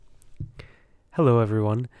Hello,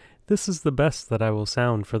 everyone. This is the best that I will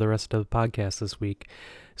sound for the rest of the podcast this week.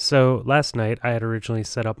 So, last night I had originally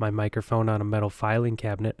set up my microphone on a metal filing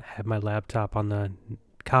cabinet, had my laptop on the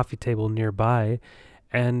coffee table nearby,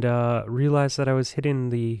 and realized that I was hitting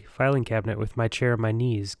the filing cabinet with my chair and my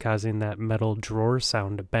knees, causing that metal drawer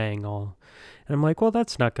sound to bang all. And I'm like, well,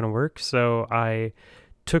 that's not going to work. So, I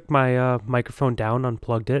took my microphone down,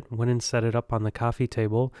 unplugged it, went and set it up on the coffee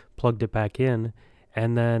table, plugged it back in,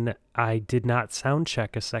 and then I did not sound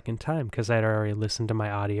check a second time because I'd already listened to my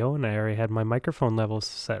audio and I already had my microphone levels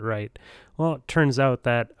set right. Well, it turns out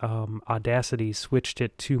that Audacity switched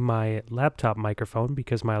it to my laptop microphone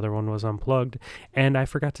because my other one was unplugged, and I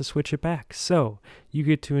forgot to switch it back. So you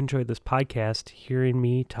get to enjoy this podcast hearing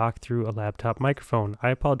me talk through a laptop microphone.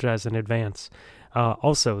 I apologize in advance.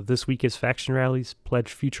 Also, this week is Faction Rallies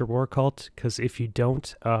Pledge Future War Cult, because if you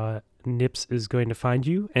don't, Nips is going to find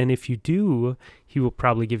you, and if you do, he will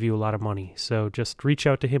probably give you a lot of money. So just reach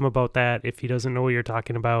out to him about that. If he doesn't know what you're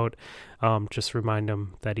talking about, just remind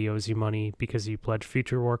him that he owes you money because you pledged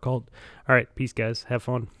Future War Cult. All right, peace, guys. Have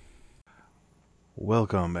fun.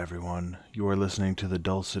 Welcome, everyone. You are listening to the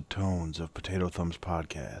dulcet tones of Potato Thumbs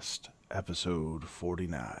Podcast, episode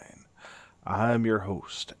 49. I'm your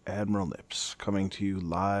host, Admiral Nips, coming to you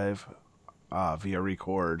live via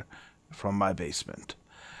record from my basement.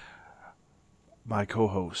 My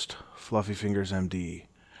co-host, Fluffy Fingers MD,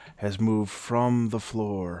 has moved from the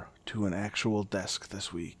floor to an actual desk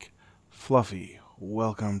this week. Fluffy,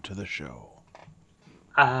 welcome to the show.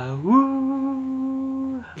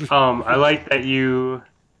 Woo! I like that you.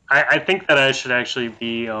 I think that I should actually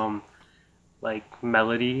be like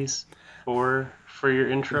melodies for your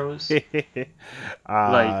intros.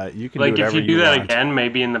 Like You can do like if whatever you you do that want. again,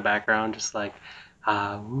 maybe in the background, just like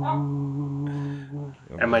woo,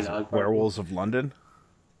 and my dog barking. Werewolves of London?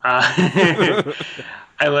 Uh,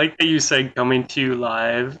 I like that you said coming to you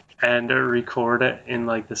live and record it in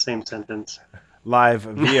like the same sentence. Live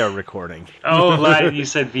via recording. Oh, live. You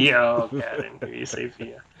said via. Oh, okay, I didn't hear you say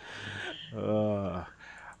via. uh,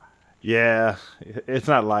 yeah, it's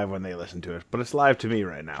not live when they listen to it, but it's live to me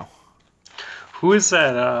right now. Who is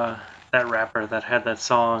that rapper that had that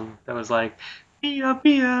song that was like Via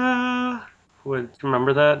Via? Would you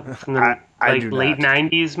remember that from the I like do late not.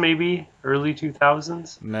 '90s, maybe early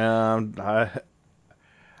 2000s? No,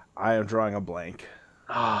 I am drawing a blank.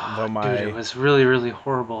 Oh, Though dude, it was really, really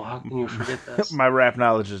horrible. How can you forget this? my rap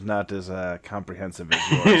knowledge is not as comprehensive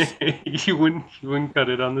as yours. You wouldn't cut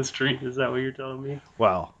it on the street. Is that what you're telling me?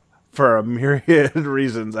 Well, for a myriad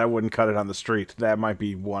reasons, I wouldn't cut it on the street. That might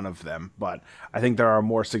be one of them, but I think there are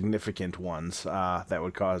more significant ones that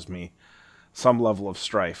would cause me some level of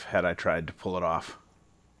strife had I tried to pull it off.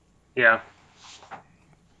 Yeah,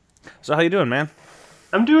 So how you doing, man?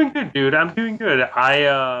 I'm doing good, dude. I'm doing good.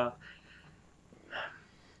 I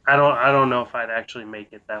don't know if I'd actually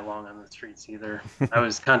make it that long on the streets either. I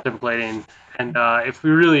was contemplating, and if we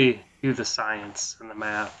really do the science and the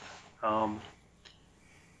math, I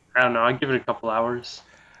don't know. I'd give it a couple hours,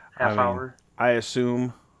 I half mean, hour. I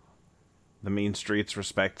assume the mean streets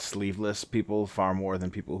respect sleeveless people far more than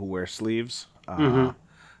people who wear sleeves. Mm-hmm.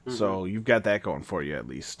 Mm-hmm. So you've got that going for you at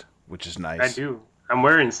least, which is I nice. do. I'm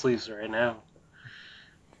wearing sleeves right now.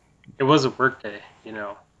 It was a work day, you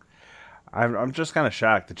know. I'm just kind of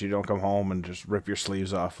shocked that you don't come home and just rip your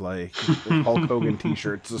sleeves off like Hulk Hogan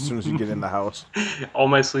t-shirts as soon as you get in the house. All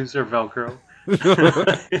my sleeves are Velcro.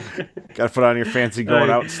 Got to put on your fancy going Like,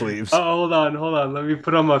 out sleeves. oh, hold on. Let me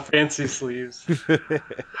put on my fancy sleeves.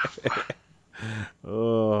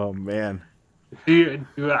 Oh man.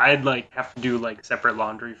 I'd like have to do like separate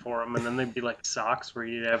laundry for them, and then they'd be like socks where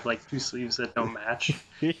you'd have like two sleeves that don't match.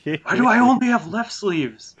 Why do I only have left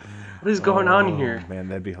sleeves? What is going on Oh here? man,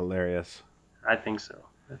 that'd be hilarious. I think so.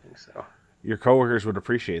 I think so. Your coworkers would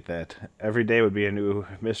appreciate that. Every day would be a new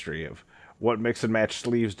mystery of what mix and match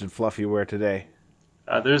sleeves did Fluffy wear today.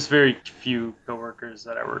 There's very few coworkers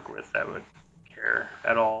that I work with that would care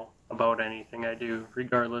at all about anything I do,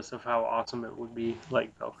 regardless of how awesome it would be,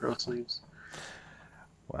 like Velcro sleeves.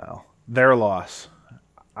 Well, their loss.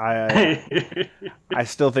 I I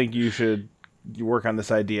still think you should work on this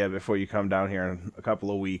idea before you come down here in a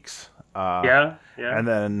couple of weeks, Yeah, yeah. and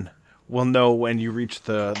then we'll know when you reach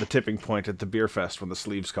the tipping point at the beer fest when the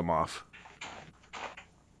sleeves come off.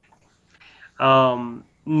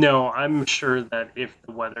 No, I'm sure that if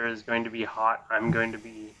the weather is going to be hot, I'm going to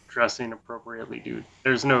be dressing appropriately, dude.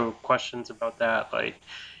 There's no questions about that. Like,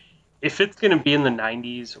 if it's going to be in the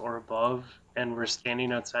 90s or above and we're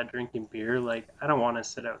standing outside drinking beer, like, I don't want to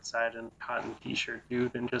sit outside in a cotton t-shirt,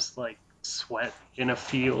 dude, and just like sweat in a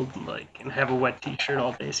field, like, and have a wet t-shirt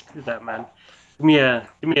all day. Screw that, man. Give me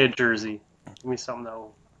a jersey. Give me something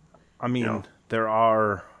that'll, I you mean, know. there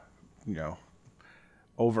are, you know,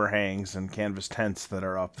 overhangs and canvas tents that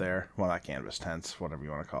are up there. Well, not canvas tents, whatever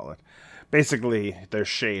you want to call it. Basically, there's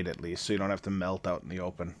shade at least, so you don't have to melt out in the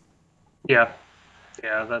open. Yeah,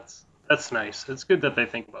 yeah, that's nice. It's good that they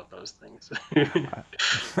think about those things.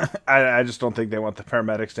 I just don't think they want the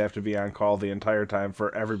paramedics to have to be on call the entire time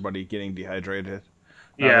for everybody getting dehydrated.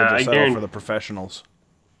 Now they Yeah, I just settle for guarantee. the professionals.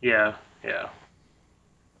 Yeah, yeah.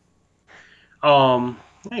 Um,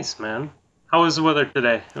 Nice, man. How was the weather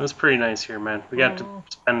today? It was pretty nice here, man. We got to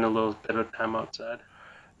spend a little bit of time outside.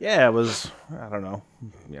 Yeah, it was, I don't know,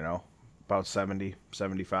 about 70,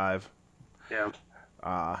 75. Yeah.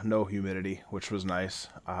 No humidity, which was nice.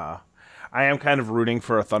 I am kind of rooting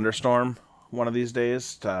for a thunderstorm one of these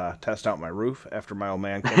days to test out my roof after my old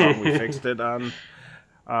man came out and we fixed it uh,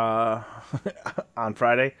 on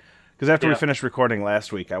Friday. Because after we Yeah. finished recording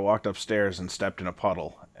last week, I walked upstairs and stepped in a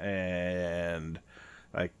puddle and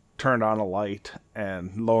like turned on a light,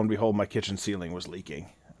 and lo and behold, my kitchen ceiling was leaking.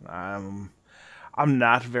 I'm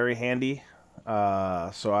not very handy,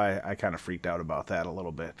 so I kind of freaked out about that a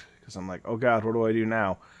little bit because I'm like, oh God, what do I do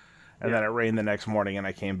now? And then Yeah. it rained the next morning, and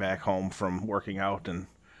I came back home from working out, and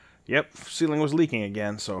yep, ceiling was leaking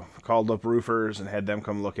again. So called up roofers and had them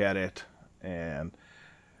come look at it, and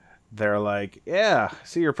they're like, yeah,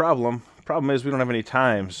 see your problem. Problem is we don't have any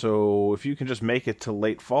time, so if you can just make it to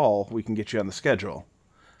late fall, we can get you on the schedule.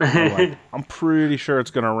 And I'm like, I'm pretty sure it's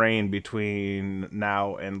gonna rain between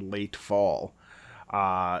now and late fall.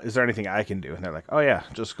 Is there anything I can do? And they're like, oh yeah,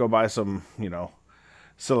 just go buy some,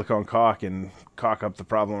 silicone caulk and caulk up the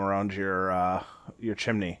problem around your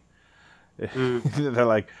chimney. Mm. They're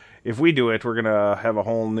like, if we do it, we're gonna have a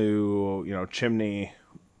whole new, chimney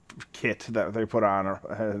kit that they put on.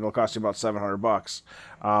 It'll cost you about $700,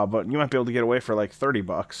 but you might be able to get away for like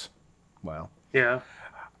 $30. Well, Yeah.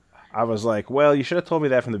 I was like, well, you should have told me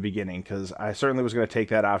that from the beginning, because I certainly was going to take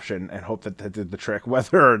that option and hope that that did the trick,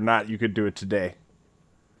 whether or not you could do it today.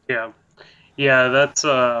 Yeah. Yeah, that's.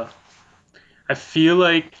 I feel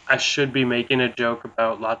like I should be making a joke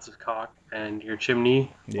about lots of caulk and your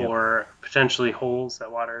chimney Yep. or potentially holes that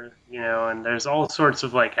water, and there's all sorts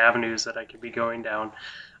of like avenues that I could be going down.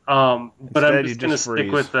 But I'm Instead, you just gonna just stick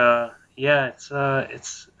freeze. with yeah,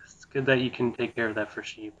 it's good that you can take care of that for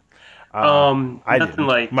sheep. I Nothing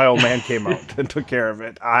didn't. My like old man came out and took care of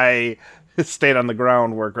it. I stayed on the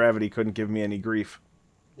ground where gravity couldn't give me any grief.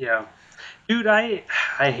 yeah. Dude, I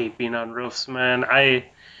hate being on roofs, man. I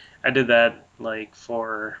did that like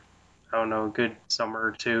for I don't know, a good summer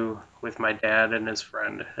or two with my dad and his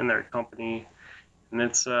friend and their company. And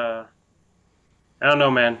it's I don't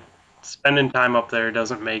know, man. Spending time up there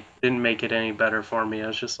didn't make it any better for me. I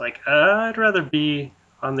was just like, I'd rather be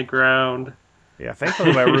on the ground. Yeah,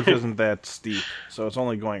 thankfully my roof isn't that steep, so it's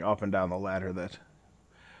only going up and down the ladder that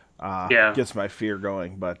Yeah. gets my fear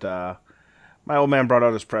going. But my old man brought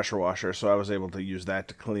out his pressure washer, so I was able to use that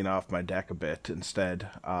to clean off my deck a bit instead.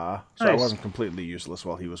 So I Nice. wasn't completely useless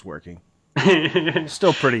while he was working.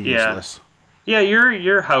 Still pretty Yeah. useless. Yeah,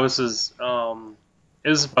 your house is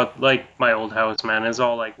about like my old house, man. It's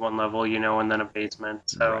all like one level, and then a basement.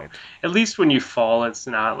 So Right. at least when you fall, it's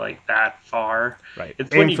not like that far. Right. It's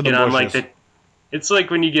when Aim you for the get on like bushes. the It's like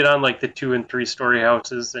when you get on like the 2 and 3 story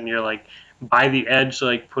houses and you're like by the edge,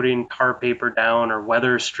 like putting tar paper down or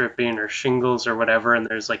weather stripping or shingles or whatever, and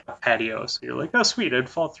there's like a patio. So you're like, oh, sweet, I'd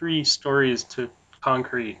fall 3 stories to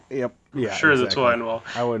concrete. Yep. For Yeah, sure, that's exactly. going well.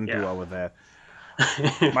 I wouldn't do Yeah. well with that.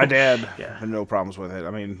 My dad Yeah. had no problems with it.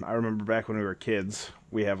 I mean, I remember back when we were kids,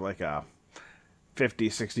 we have like a 50,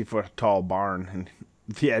 60 foot tall barn, and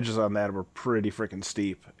the edges on that were pretty freaking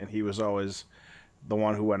steep. And he was always the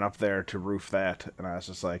one who went up there to roof that. And I was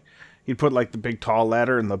just like, he'd put like the big tall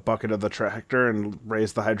ladder in the bucket of the tractor and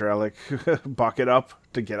raise the hydraulic bucket up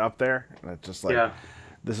to get up there. And it's just like, Yeah.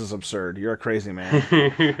 this is absurd. You're a crazy man.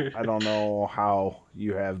 I don't know how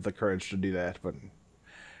you have the courage to do that, but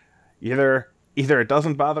either it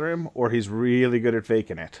doesn't bother him or he's really good at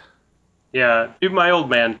faking it. Yeah. Dude, my old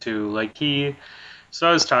man too. So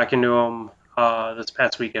I was talking to him this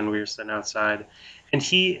past weekend. We were sitting outside, and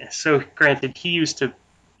so granted, he used to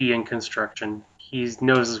be in construction. He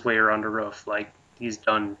knows his way around a roof. Like he's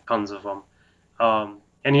done tons of them.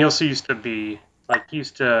 And he also used to he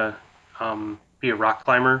used to be a rock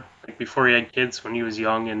climber. Like before he had kids, when he was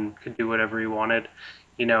young and could do whatever he wanted.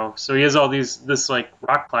 So he has all this like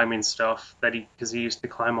rock climbing stuff because he used to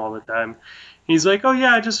climb all the time. He's like, oh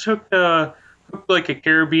yeah, I just hooked like a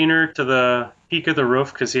carabiner to the peak of the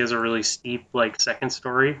roof because he has a really steep like second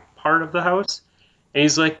story part of the house, And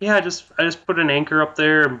he's like, yeah, I just put an anchor up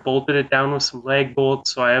there and bolted it down with some lag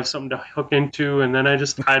bolts so I have something to hook into, and then I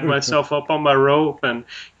just tied myself up on my rope. And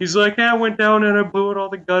he's like, yeah, I went down and I blew out all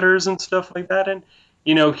the gutters and stuff like that. And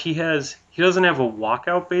he doesn't have a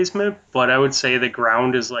walkout basement, but I would say the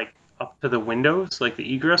ground is like up to the windows, like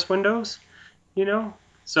the egress windows, you know.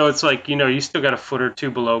 So it's like you still got a foot or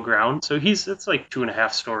two below ground. So it's like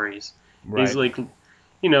 2.5 stories. He's Right. like,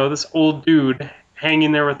 this old dude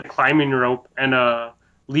hanging there with a climbing rope and a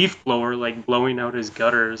leaf blower, like blowing out his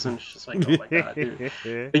gutters, and it's just like, oh my god, dude!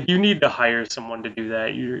 Like you need to hire someone to do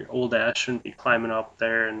that. Your old ass shouldn't be climbing up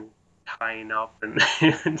there and tying up and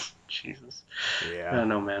Jesus. I Yeah. don't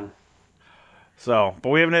know, man. So, but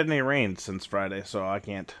we haven't had any rain since Friday, so I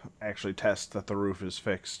can't actually test that the roof is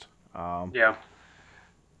fixed. Um, Yeah,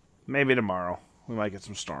 Maybe tomorrow. We might get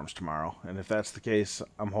some storms tomorrow, and if that's the case,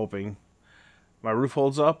 I'm hoping my roof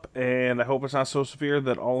holds up, and I hope it's not so severe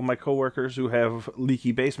that all of my coworkers who have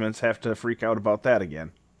leaky basements have to freak out about that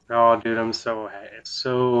again. oh, dude, I'm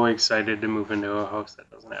so excited to move into a house that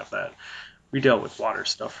doesn't have that. We dealt with water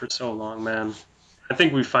stuff for so long, man. I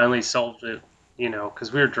think we finally solved it,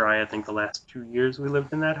 because we were dry, I think, the last 2 years we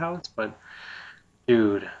lived in that house. But,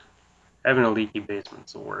 dude, having a leaky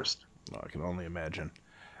basement's the worst. Well, I can only imagine.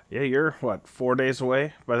 Yeah, you're what 4 days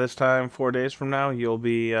away. By this time, 4 days from now, you'll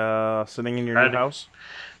be sitting in your new Friday, house.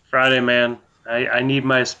 Friday, man. I need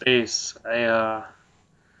my space. I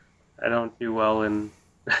don't do well in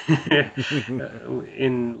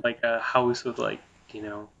in like a house with like, you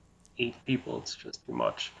know, 8 people. It's just too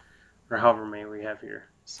much. Or however many we have here.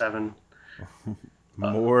 7. Uh,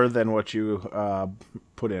 More than what you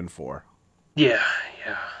put in for. Yeah,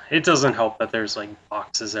 yeah. It doesn't help that there's like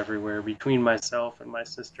boxes everywhere between myself and my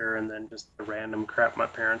sister, and then just the random crap my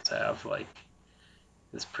parents have. Like,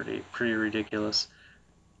 it's pretty ridiculous.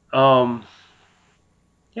 Um,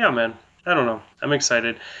 yeah, man. I don't know. I'm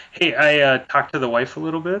excited. Hey, I talked to the wife a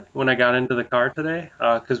little bit when I got into the car today,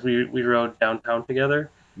 because we rode downtown together,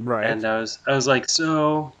 and Right. I was like,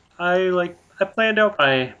 so I planned out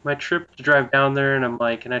my trip to drive down there, and I'm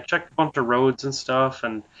like, and I checked a bunch of roads and stuff,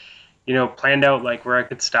 and planned out like where I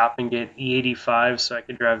could stop and get E85 so I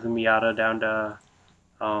could drive the Miata down to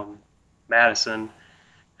um, Madison.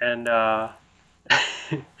 And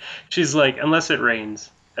she's like, unless it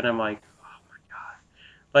rains. And I'm like,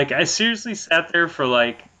 like I seriously sat there for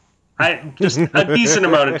like I just a decent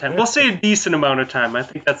amount of time. We'll say a decent amount of time. I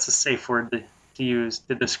think that's a safe word to use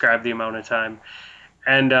to describe the amount of time.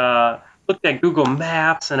 And looked at Google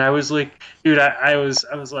Maps, and I was like, dude, I was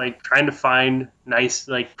like trying to find nice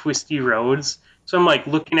like twisty roads. So I'm like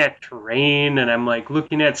looking at terrain, and I'm like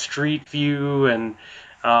looking at street view, and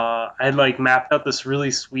I had like mapped out this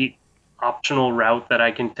really sweet optional route that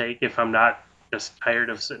I can take if I'm not just tired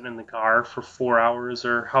of sitting in the car for 4 hours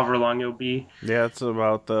or however long it'll be. Yeah, it's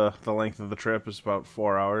about the length of the trip is about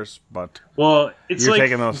 4 hours, but Well, it's you're like,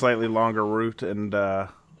 taking a slightly longer route, and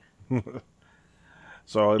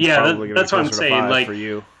so it's yeah, probably going to be that's what I'm closer to saying. 5 Like for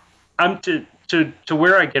you. I'm to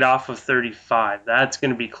where I get off of 35. That's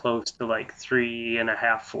going to be close to like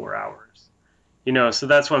 3.5, 4 hours. So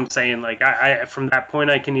that's what I'm saying. Like I from that point,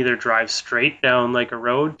 I can either drive straight down like a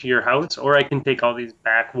road to your house, or I can take all these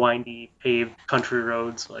back windy paved country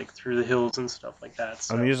roads like through the hills and stuff like that.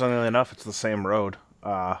 So Amusingly enough, it's the same road.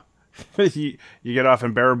 You get off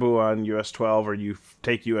in Baraboo on US 12, or you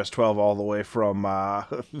take US 12 all the way from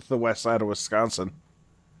the west side of Wisconsin.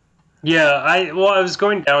 yeah, I was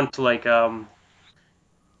going down to like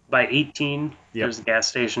by 18. Yep. There's a gas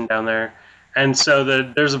station down there. And so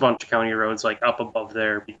there's a bunch of county roads like up above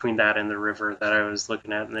there between that and the river that I was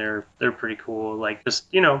looking at, and they're pretty cool. Like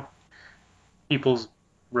just people's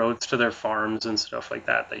roads to their farms and stuff like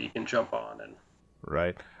that you can jump on. And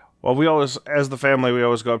Right. Well, we always, as the family, we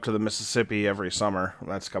always go up to the Mississippi every summer.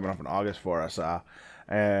 That's coming up in August for us.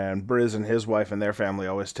 And Briz and his wife and their family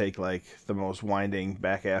always take like the most winding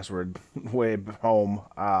back assward way home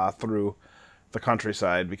through the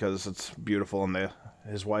countryside because it's beautiful, and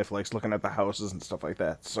his wife likes looking at the houses and stuff like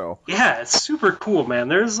that. So yeah, it's super cool, man.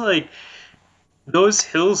 There's like those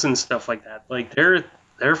hills and stuff like that. Like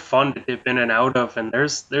they're fun to dip in and out of, and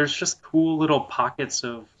there's just cool little pockets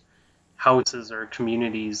of houses or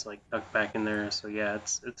communities like tucked back in there. So yeah,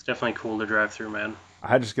 it's definitely cool to drive through, man.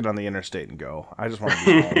 I just get on the interstate and go. I just want to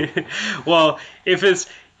be home. Well, if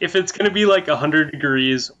it's gonna be like 100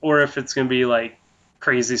 degrees, or if it's gonna be like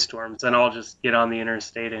crazy storms, then I'll just get on the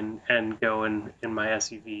interstate and go in my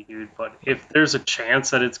SUV, dude. But if there's a chance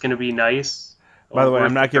that it's gonna be nice, By the way, I'm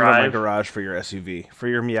worth the not giving up my drive. garage for your SUV. For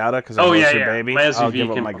your Miata, because I Oh know it's yeah, your yeah. My baby, I'll SUV give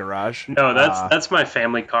up can. my garage. No, that's my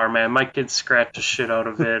family car, man. My kid scratch the shit out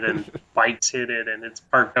of it, and bikes hit it, and it's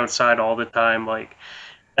parked outside all the time. Like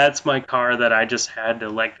that's my car that I just had to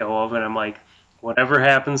let go of, and I'm like, whatever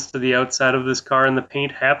happens to the outside of this car and the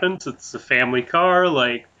paint happens. It's a family car.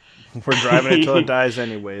 Like We're driving it till it dies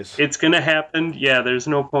anyways. it's gonna happen. Yeah, there's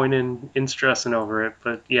no point in stressing over it.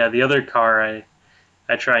 But yeah, the other car,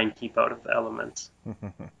 I try and keep out of the elements.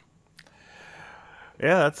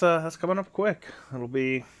 Yeah, that's coming up quick. It'll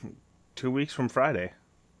be 2 weeks from Friday.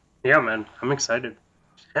 Yeah, man, I'm excited.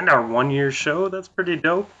 And our 1 year show, that's pretty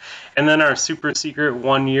dope. And then our super secret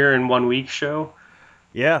 1 year and 1 week show,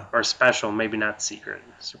 Yeah. or special, maybe not secret,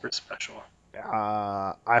 super special.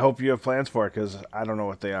 I hope you have plans for it, because I don't know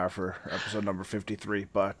what they are for episode number 53,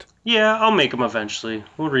 but Yeah, I'll make them eventually.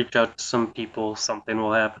 We'll reach out to some people. Something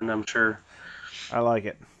will happen, I'm sure. I like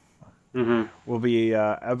it. Hmm. Will be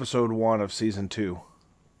episode 1 of season 2.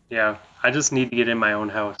 Yeah, I just need to get in my own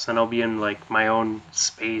house, and I'll be in like my own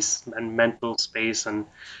space and mental space, and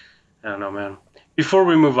I don't know, man. Before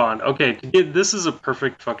we move on, okay, this is a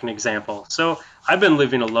perfect fucking example. So I've been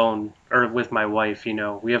living alone or with my wife.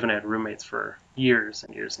 We haven't had roommates for years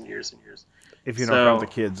and years and years and years. If you don't count the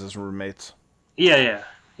So kids as roommates. yeah.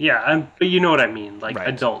 But you know what I mean, like Right.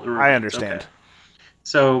 adult I roommates. Okay. understand.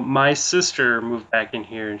 So my sister moved back in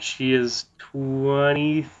here, and she is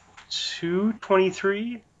 22,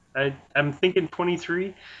 23. I'm thinking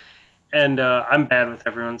 23, and I'm bad with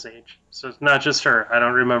everyone's age. So it's not just her. I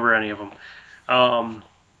don't remember any of them. Um,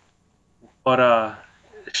 but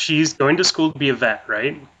she's going to school to be a vet,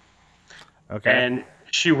 right? Okay. And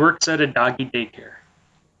she works at a doggy daycare.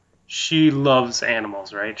 She loves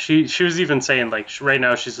animals, right? She was even saying like right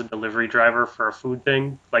now she's a delivery driver for a food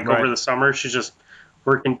thing. Like over Right. the summer, she's just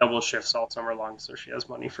working double shifts all summer long, so she has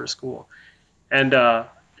money for school. And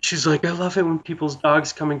she's like, I love it when people's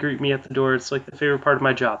dogs come and greet me at the door. It's like the favorite part of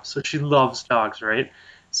my job. So she loves dogs, right?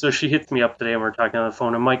 So she hits me up today and we're talking on the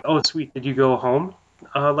phone. I'm like, oh, sweet. Did you go home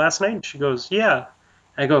last night? And she goes, yeah.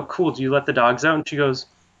 I go, cool. Do you let the dogs out? And she goes,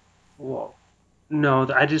 well, no.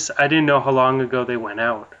 I didn't know how long ago they went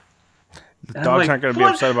out. The And I'm dogs like, aren't going to be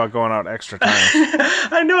what? upset about going out extra times.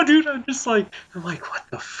 I know, dude. I'm like, what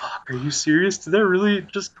the fuck? Are you serious? Did that really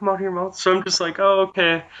just come out of your mouth? So I'm just like, oh,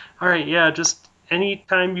 okay. All right, yeah, just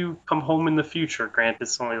anytime you come home in the future, granted,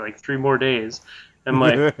 it's only like 3 more days. I'm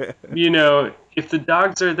like, if the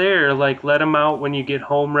dogs are there, like, let them out when you get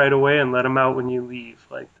home right away and let them out when you leave.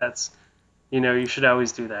 Like, you should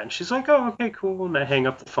always do that. And she's like, oh, okay, cool. And I hang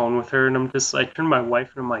up the phone with her and I'm just like, turn to my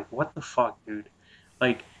wife and I'm like, what the fuck, dude?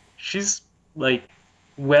 Like, she's like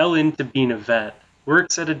well into being a vet,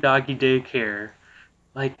 works at a doggy daycare.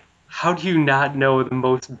 Like, how do you not know the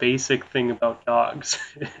most basic thing about dogs?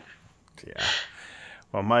 Yeah.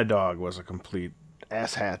 Well, my dog was a complete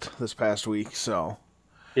asshat this past week, so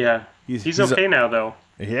Yeah. he's He's he's a, okay now, though.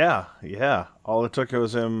 yeah. All it took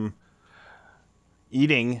was him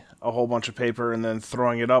eating a whole bunch of paper and then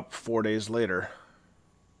throwing it up 4 days later.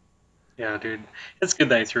 Yeah, dude. It's good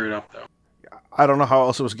that he threw it up, though. I don't know how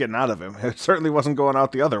else it was getting out of him. It certainly wasn't going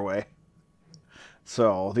out the other way.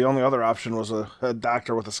 So the only other option was a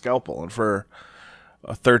doctor with a scalpel, and for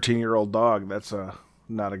a 13-year-old dog, that's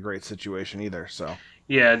not a great situation either. So,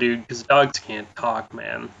 Yeah, dude, because dogs can't talk,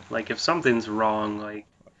 man. Like, if something's wrong, like,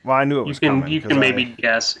 well, I knew it you was can coming you because can maybe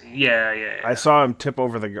guess. Yeah, I yeah, saw him tip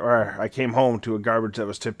over or I came home to a garbage that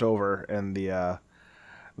was tipped over, and the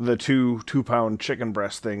 2 pound chicken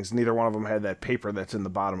breast things, neither one of them had that paper that's in the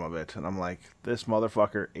bottom of it, and I'm like, this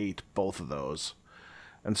motherfucker ate both of those.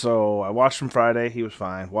 And so I watched him Friday, he was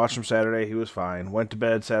fine. Watched him Saturday, he was fine. Went to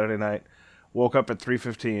bed Saturday night, woke up at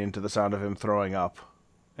 3:15 to the sound of him throwing up,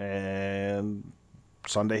 and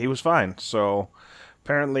Sunday he was fine. So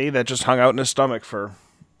apparently that just hung out in his stomach for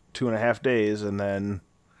 2.5 days, and then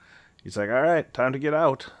he's like, all right, time to get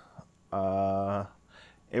out.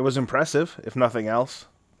 It was impressive, if nothing else.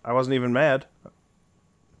 I wasn't even mad.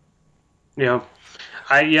 yeah.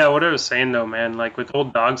 What I was saying though, man, like with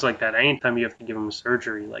old dogs like that, anytime you have to give them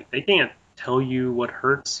surgery, like they can't tell you what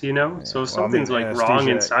hurts. Yeah, So if well, I mean, something's like wrong anesthesia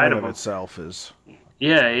in inside and of of them. itself is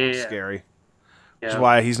Yeah, yeah, yeah, scary. Which is yeah,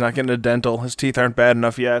 why he's not getting a dental. His teeth aren't bad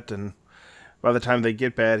enough yet, and by the time they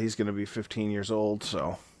get bad, he's going to be 15 years old,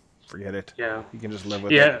 so forget it. yeah, You can just live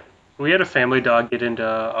with it. yeah. We had a family dog get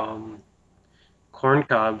into corn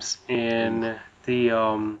cobs Ooh. in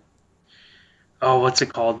the what's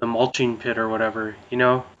it called? The mulching pit or whatever,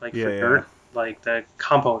 like Yeah, for yeah. dirt, like the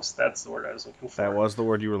compost. That's the word I was looking That for. was the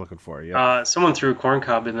word you were looking for, yep. Someone threw a corn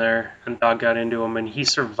cob in there, and dog got into him, and he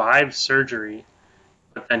survived surgery,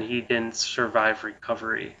 but then he didn't survive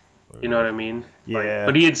recovery. You know what I mean? Like, Yeah.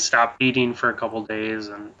 but he had stopped eating for a couple days,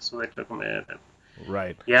 and so they took him in. And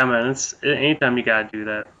Right. yeah, man, it's anytime you gotta do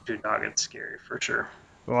that to a dog, it's scary for sure.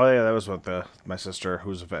 Well, yeah, that was what my sister,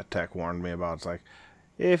 who's a vet tech, warned me about. It's like,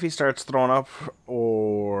 if he starts throwing up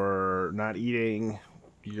or not eating,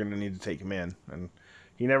 you're gonna need to take him in. And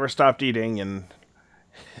he never stopped eating, and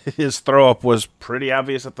his throw up was pretty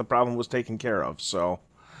obvious that the problem was taken care of. So,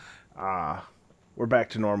 we're back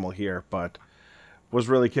to normal here, but was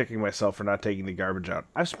really kicking myself for not taking the garbage out.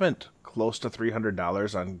 I've spent close to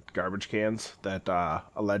 $300 on garbage cans that Oh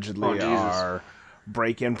allegedly Jesus. are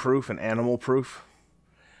break-in proof and animal proof.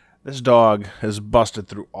 This dog has busted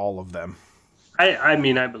through all of them. I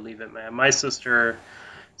mean I believe it, man. My sister,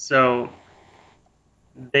 so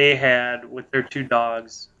they had with their two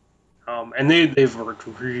dogs, and they've worked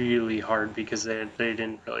really hard because they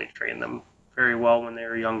didn't really train them very well when they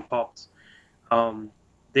were young pups. Um,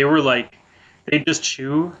 they were like they just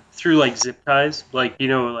chew through like zip ties, like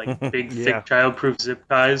like big Yeah. thick childproof zip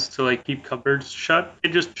ties to like keep cupboards shut. They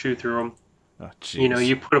just chew through them. Oh, jeez.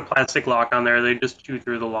 You put a plastic lock on there, they just chew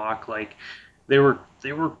through the lock. Like they were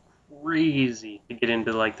crazy to get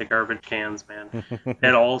into like the garbage cans, man. They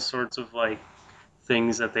had all sorts of like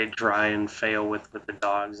things that they try and fail with the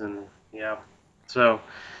dogs, and yeah. So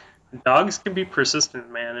dogs can be persistent,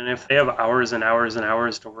 man, and if they have hours and hours and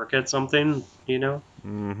hours to work at something.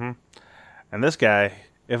 And this guy,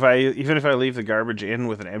 if I leave the garbage in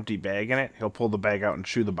with an empty bag in it, he'll pull the bag out and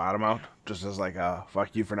chew the bottom out, just as like a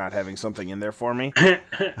fuck you for not having something in there for me.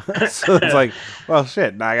 So it's like, well,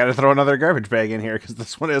 shit. Now I got to throw another garbage bag in here because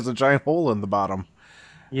this one has a giant hole in the bottom,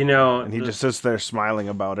 you know and he the just sits there smiling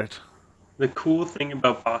about it. the cool thing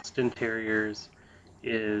about Boston Terriers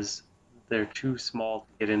is they're too small to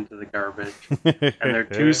get into the garbage, and they're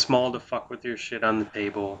too small to fuck with your shit on the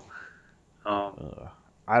table. Um,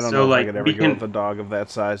 I don't so know if I like could ever go with a dog of that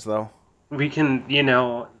size, though.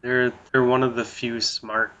 they're one of the few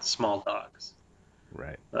smart small dogs.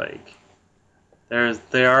 Right. Like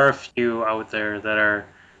there are a few out there that are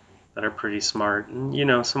pretty smart,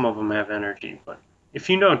 and some of them have energy. But if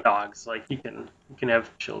you know dogs, like you can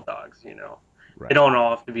have chill dogs. They Right. don't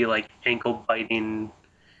all have to be like ankle biting,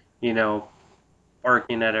 you know,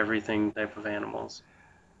 barking at everything type of animals.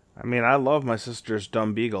 I mean, I love my sister's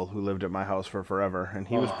dumb beagle who lived at my house for forever, and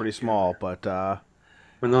he was Oh, pretty dude. small, but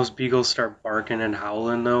When those beagles start barking and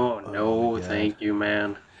howling, though, oh, oh my no, god. thank you,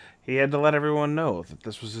 man. He had to let everyone know that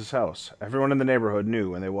this was his house. Everyone in the neighborhood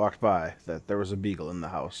knew when they walked by that there was a beagle in the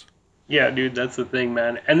house. Yeah, dude, that's the thing,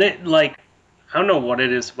 man. And they like, I don't know what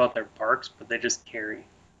it is about their barks, but they just carry.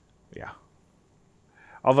 Yeah.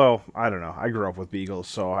 Although, I don't know. I grew up with beagles,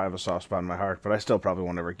 so I have a soft spot in my heart, but I still probably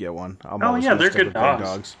won't ever get one. I'm Oh always yeah, going to they're stick good with big dogs.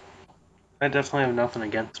 dogs. I definitely have nothing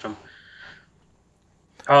against them.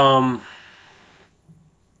 Um,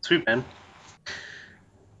 Sweet man.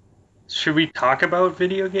 Should we talk about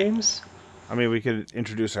video games? I mean, we could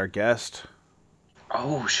introduce our guest.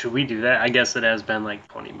 Oh, should we do that? I guess it has been like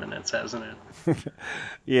 20 minutes, hasn't it?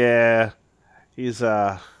 Yeah, he's he's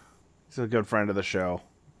a good friend of the show.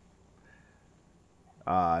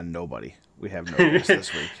 Nobody. We have no guest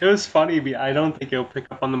this week. It was funny. I don't think he'll pick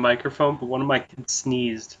up on the microphone, but one of my kids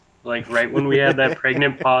sneezed. Like right when we had that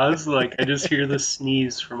pregnant pause, like I just hear the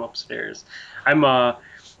sneeze from upstairs. I'm uh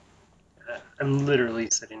I'm literally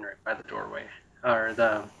sitting right by the doorway or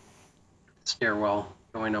the stairwell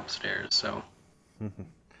going upstairs. So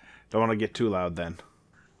Don't want to get too loud then.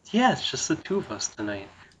 yeah, it's just the two of us tonight.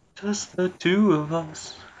 Just the two of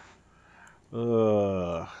us.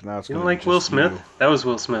 Now it's You don't gonna be like Will just you. Smith? That was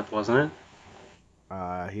Will Smith, wasn't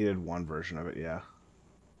it? He did one version of it, yeah.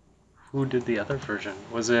 Who did the other version?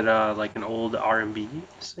 Was it like an old R&B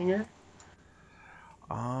singer?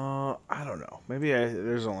 I don't know. Maybe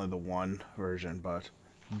there's only the one version, but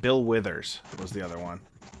Bill Withers was the other one,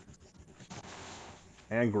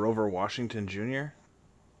 and Grover Washington Jr.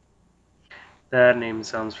 That name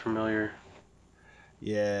sounds familiar.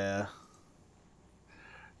 Yeah.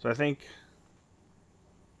 So I think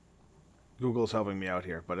Google's helping me out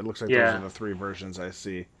here, but it looks like those are Yeah. the three versions I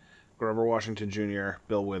see: Grover Washington Jr.,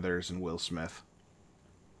 Bill Withers, and Will Smith.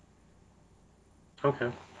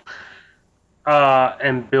 Okay.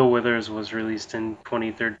 And Bill Withers was released in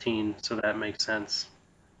 2013, so that makes sense.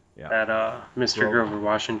 Yeah. That Mr. Gro- Grover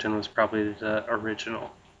Washington was probably the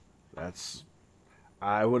original. that's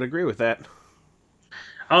I would agree with that.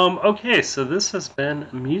 Okay, so this has been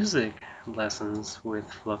music lessons with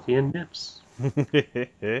Fluffy and Nips.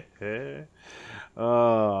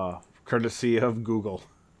 Courtesy of Google.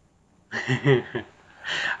 I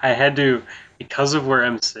had to, because of where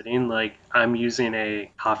I'm sitting, like I'm using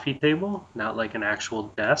a coffee table, not like an actual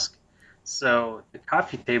desk. So the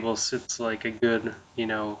coffee table sits like a good,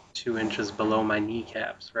 2 inches below my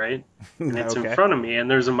kneecaps, right? And it's in Okay. front of me, and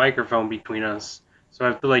there's a microphone between us. So I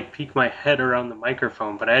have to like peek my head around the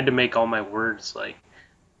microphone, but I had to make all my words like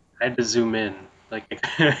I had to zoom in. Like I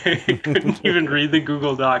couldn't even read the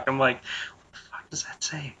Google Doc. I'm like, what the fuck does that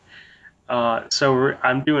say?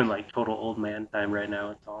 I'm doing like total old man time right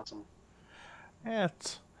now. It's awesome. Yeah,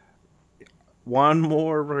 it's one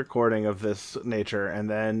more recording of this nature, and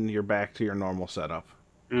then you're back to your normal setup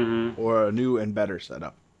Hmm. or a new and better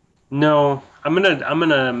setup. No, I'm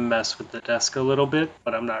gonna mess with the desk a little bit,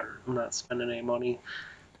 but I'm not spending any money.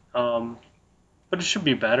 Um, but it should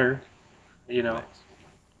be better, you know. Nice.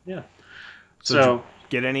 Yeah. So did you So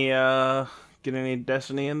get any get any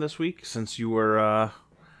Destiny in this week since you were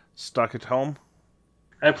stuck at home?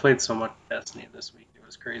 I played so much Destiny this week; it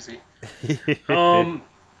was crazy. Um,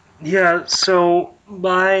 yeah. So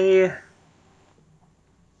my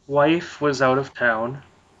wife was out of town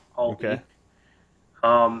all Okay.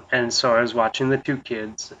 week, and so I was watching the two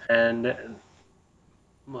kids, and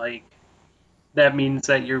like that means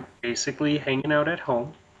that you're basically hanging out at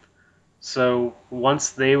home. So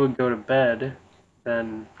once they would go to bed,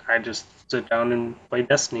 then I just sit down and play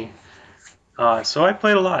Destiny. So I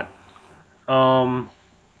played a lot. Um,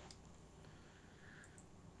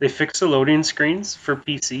 they fixed the loading screens for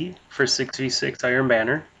PC for 6v6 Iron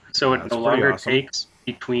Banner, so it That's no pretty longer awesome. takes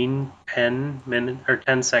between 10 minutes or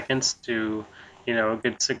 10 seconds to a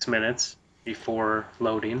good 6 minutes before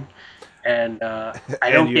loading. And I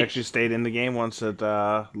And don't you get. actually stayed in the game once it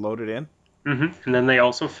loaded in? And then they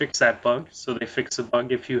also fix that bug. So they fix a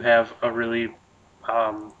bug if you have a really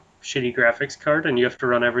shitty graphics card and you have to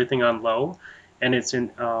run everything on low, and it's in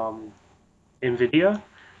NVIDIA,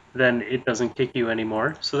 then it doesn't kick you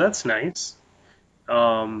anymore. So that's nice.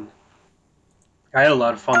 Um, I had a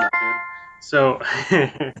lot of fun, dude. So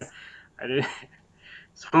I did.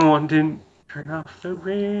 Someone didn't turn off the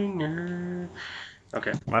ringer.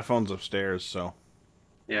 Okay, My phone's upstairs, so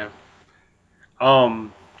yeah.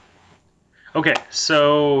 Um, Okay,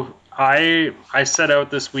 so I set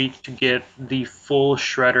out this week to get the full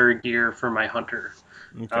shredder gear for my hunter.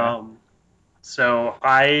 okay. Um, so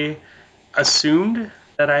I assumed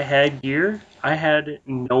that I had gear. I had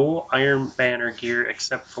no Iron Banner gear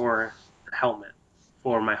except for the helmet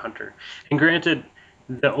for my hunter. And granted,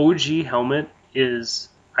 the OG helmet is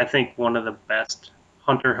I think one of the best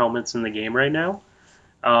hunter helmets in the game right now.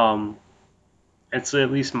 Um, it's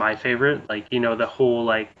at least my favorite. Like, the whole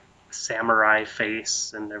like samurai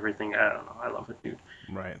face and everything. I don't know. I love it, dude.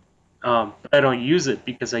 Right. But I don't use it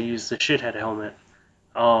because I use the shithead helmet.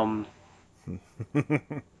 Um,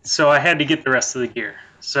 so I had to get the rest of the gear.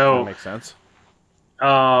 That So makes sense.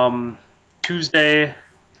 um, Tuesday,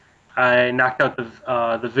 I knocked out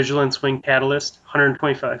the Vigilance Wing Catalyst,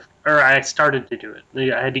 125. Or I started to do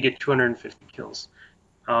it. I had to get 250 kills.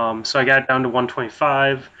 So I got it down to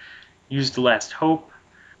 125. Used the Last Hope.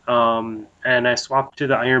 And I swapped to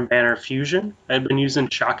the Iron Banner Fusion. I'd been using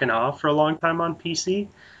Shock and Awe for a long time on PC,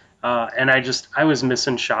 and I was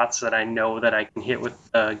missing shots that I know that I can hit with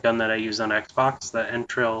the gun that I use on Xbox, the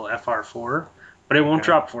Entrail FR4, but it won't Okay.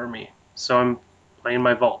 drop for me. So I'm playing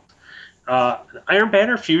my Vault. Iron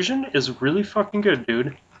Banner Fusion is really fucking good,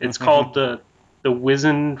 dude. It's called the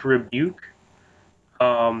Wizened Rebuke.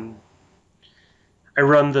 Um, I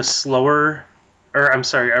run the slower, or I'm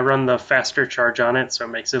sorry, I run the faster charge on it, so it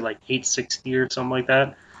makes it like 860 or something like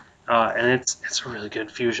that. And it's a really good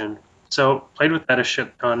fusion. So played with that a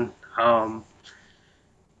shit ton.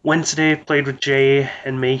 Wednesday played with Jay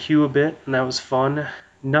and Mayhew a bit, and that was fun.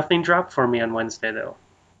 Nothing dropped for me on Wednesday though,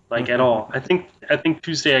 like at all. I think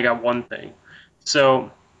Tuesday I got one thing.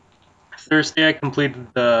 So Thursday I completed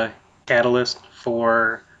the catalyst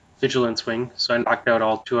for Vigilance Wing, so I knocked out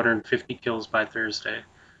all 250 kills by Thursday.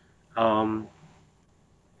 Um,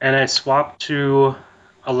 and I swapped to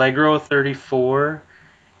Allegro 34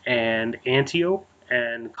 and Antiope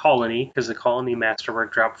and Colony because the Colony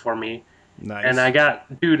Masterwork dropped for me. And Nice. I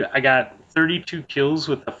got 32 kills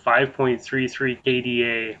with a 5.33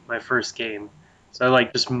 KDA my first game. So I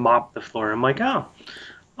like just mopped the floor. I'm like, oh,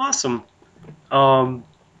 awesome. Um,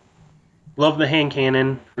 love the hand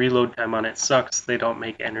cannon. Reload time on it sucks. They don't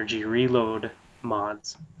make energy reload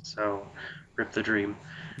mods. So rip the dream.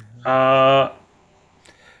 Uh,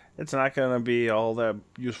 It's not going to be all that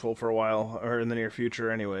useful for a while or in the near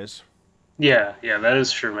future, anyways. yeah, that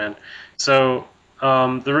is true, man. So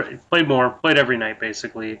played every night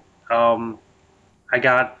basically. Um,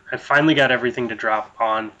 I finally got everything to drop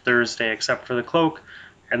on Thursday except for the cloak,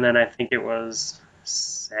 and then I think it was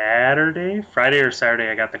Friday or Saturday,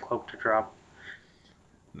 I got the cloak to drop.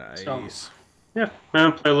 So Nice. Yeah,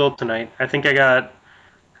 I'm gonna play a little tonight. I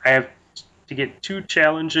have to get 2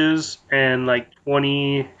 challenges and like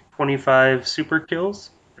 20, 25 super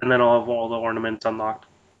kills, and then I'll have all the ornaments unlocked.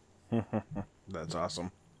 That's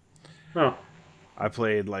awesome. Oh. I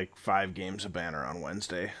played like 5 games of Banner on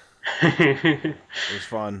Wednesday. It was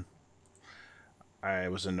fun. I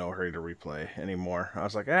was in no hurry to replay anymore. I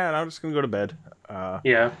was like, I'm just gonna go to bed. Uh,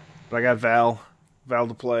 Yeah. but I got Val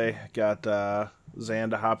to play. Got Zan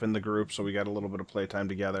to hop in the group, so we got a little bit of playtime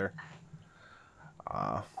together.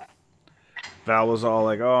 Uh, Val was all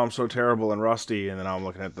like, "Oh, I'm so terrible and rusty," and then I'm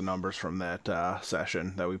looking at the numbers from that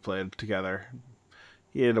session that we played together.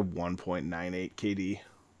 He had a 1.98 KD.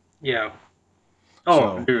 Yeah.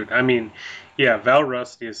 Oh, So dude. I mean, yeah, Val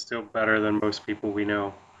Rusty is still better than most people we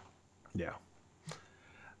know. yeah,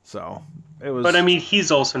 so it But I was mean,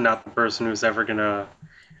 he's also not the person who's ever gonna.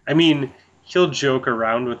 I mean, he'll joke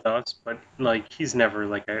around with us, but like, he's never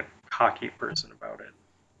like a cocky person about it.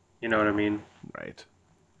 You know what I mean? right.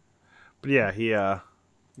 But yeah,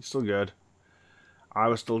 he's still good. I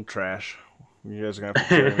was still trash. You guys are gonna have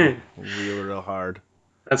to carry me real hard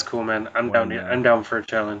That's cool, man. I'm down. when I'm down for a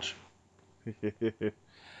challenge.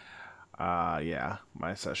 yeah,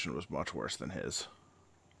 my session was much worse than his.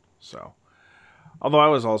 So, although I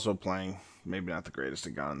was also playing maybe not the greatest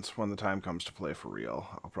of guns, when the time comes to play for real,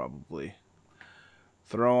 I'll probably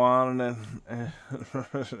throw on and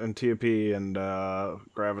TP and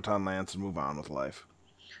Graviton Lance and move on with life.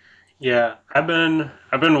 Yeah, I've been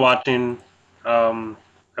watching. Um,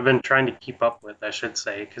 I've been trying to keep up with, I should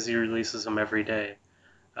say, because he releases them every day.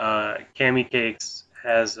 Cammy Cakes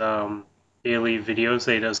has daily videos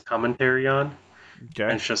that he does commentary on,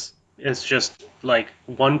 and Okay. it's just like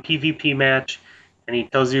one PvP match, and he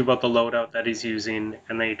tells you about the loadout that he's using,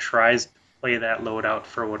 and then he tries to play that loadout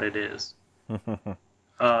for what it is.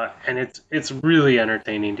 And it's really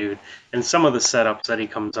entertaining, dude. And some of the setups that he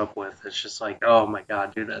comes up with, it's just like, oh my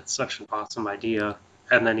god, dude, that's such an awesome idea.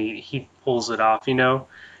 And then he pulls it off, you know.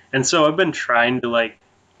 And so I've been trying to like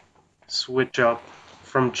switch up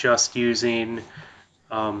from just using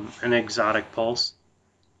an exotic pulse,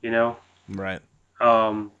 you know. Right.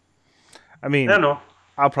 Um, I I don't mean, know.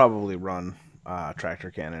 I'll probably run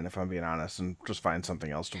Tractor Cannon if I'm being honest, and just find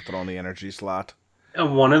something else to throw in the energy slot.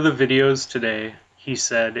 In one of the videos today, he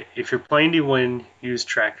said, if you're playing to win, use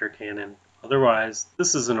tractor cannon. Otherwise,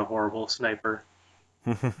 this isn't a horrible sniper.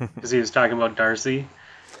 Because he was talking about Darcy.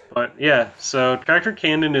 But yeah, so tractor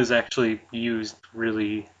cannon is actually used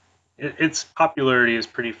really. Its popularity is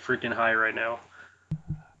pretty freaking high right now.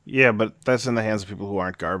 Yeah, but that's in the hands of people who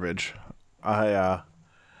aren't garbage. I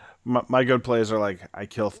my good plays are like I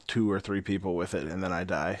kill 2 or 3 people with it and then I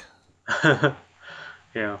die.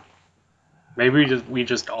 Yeah, maybe we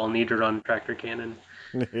just all need to run tractor cannon.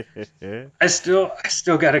 I still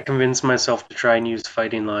got to convince myself to try and use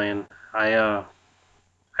fighting lion. I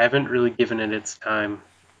haven't really given it its time,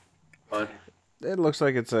 but It looks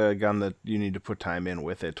like it's a gun that you need to put time in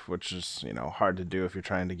with it, which is, hard to do if you're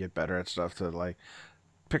trying to get better at stuff to like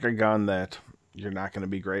pick a gun that you're not going to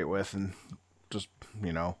be great with and just,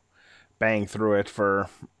 you know, bang through it for a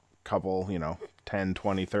couple, 10,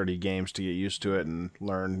 20, 30 games to get used to it and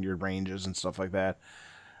learn your ranges and stuff like that.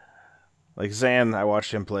 Like Zan, I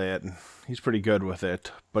watched him play it and he's pretty good with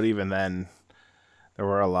it, but even then there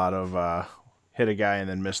were a lot of hit a guy and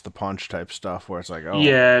then miss the punch type stuff where it's like, oh,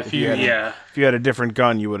 yeah, if if you you had a yeah, if you had a different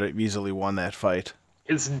gun, you would have easily won that fight.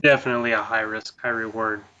 it's definitely a high risk, high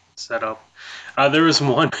reward setup. There was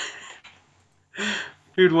one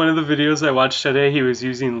dude. One of the videos I watched today, he was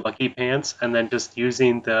using Lucky Pants and then just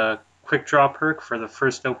using the quick draw perk for the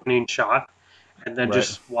first opening shot, and then Right.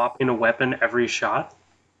 just swapping a weapon every shot.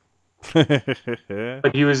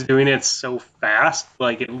 But he was doing it so fast,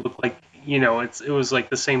 like it looked like it was like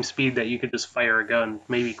the same speed that you could just fire a gun,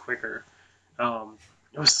 maybe quicker.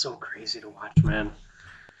 It was so crazy to watch, man.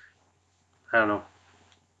 I don't know.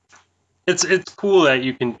 It's cool that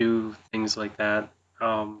you can do things like that.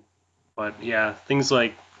 Um, but yeah, things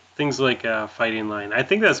like fighting line. I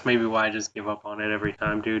think that's maybe why I just give up on it every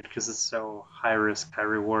time, dude, because it's so high risk, high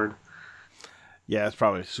reward. Yeah, it's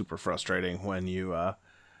probably super frustrating when you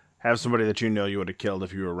have somebody that you know you would have killed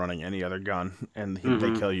if you were running any other gun, and they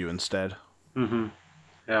Mm-hmm. kill you instead. Mm-hmm.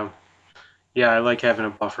 Yeah. Yeah, I like having a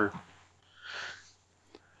buffer.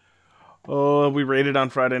 Oh, we raided on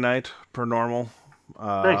Friday night per normal.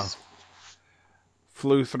 Uh, Nice.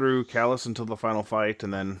 Flew through Callus until the final fight,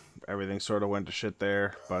 and then everything sort of went to shit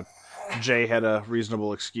there. But Jay had a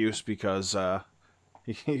reasonable excuse because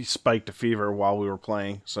he spiked a fever while we were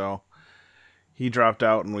playing, so he dropped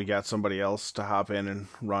out, and we got somebody else to hop in and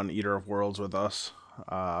run Eater of Worlds with us.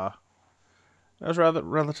 Uh, It was rather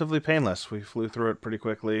relatively painless. We flew through it pretty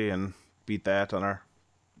quickly and beat that on our.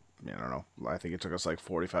 I don't know. I think it took us like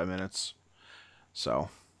 45 minutes. So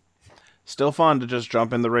still fun to just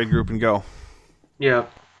jump in the raid group and go. Yeah.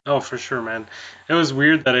 Oh, for sure, man. It was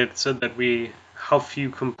weird that it said that how few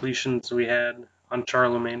completions we had on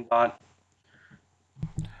Charlemagne bot.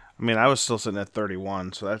 I mean, I was still sitting at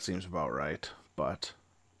 31, so that seems about right. But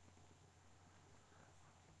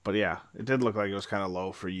yeah, it did look like it was kind of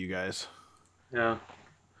low for you guys. Yeah.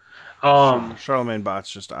 Um. Charlemagne bot's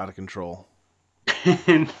just out of control.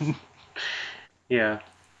 Yeah.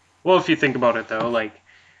 Well, if you think about it though, like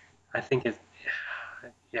I think it.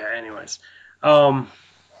 Yeah. Anyways. Um.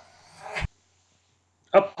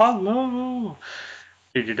 Apollo.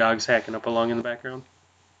 Dude, your dog's hacking up along in the background.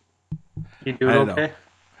 He I doing don't know. okay?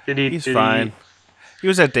 Did he? He's Did he? fine. He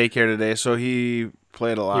was at daycare today, so he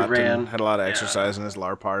played a He lot and ran. had a lot of Yeah. exercise, and his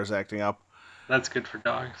LARPar is acting up. That's good for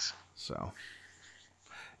dogs. So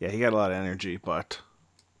yeah, he got a lot of energy, but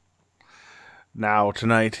now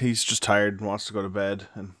tonight he's just tired and wants to go to bed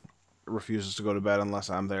and refuses to go to bed unless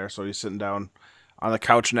I'm there. So he's sitting down on the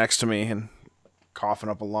couch next to me and coughing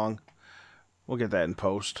up a lung. We'll get that in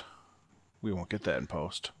post. We won't get that in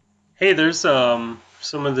post. Hey, there's some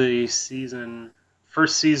of the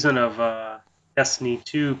first season of Destiny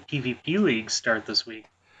 2 PvP leagues start this week.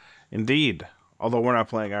 Indeed. Although we're not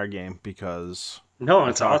playing our game because No, I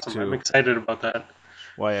it's talked awesome. I'm to excited about that.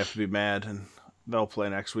 why I have to be mad and they'll play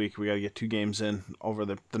next week. We got to get 2 games in over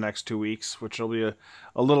the next 2 weeks, which will be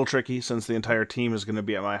a little tricky since the entire team is going to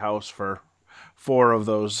be at my house for 4 of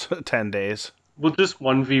those 10 days. We'll just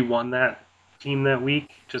 1v1 that team that week,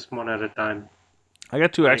 just one at a time. I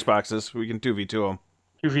got 2 Like Xboxes. We can 2v2 them.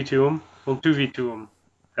 2v2 them. We'll 2v2 them.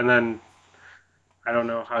 And then I don't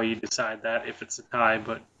know how you decide that if it's a tie,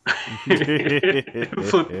 but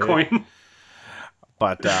flip coin.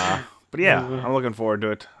 But yeah, I'm looking forward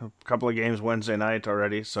to it. A couple of games Wednesday night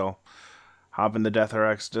already, so hop in the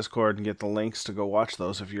DeathRX Discord and get the links to go watch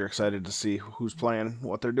those if you're excited to see who's playing,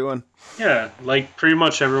 what they're doing. Yeah, like pretty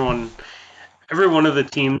much every one of the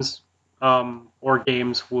teams or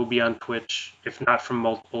games will be on Twitch, if not from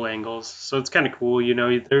multiple angles. So it's kind of cool, you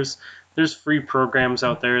know. There's free programs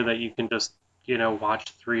out there that you can just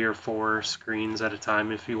watch 3 or 4 screens at a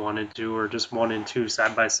time if you wanted to, or just one and two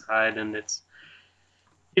side by side, and it's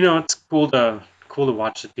cool to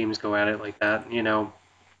watch the teams go at it like that,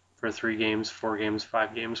 for 3 games, 4 games,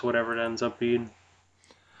 5 games, whatever it ends up being.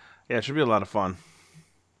 Yeah, it should be a lot of fun.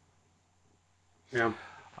 Yeah.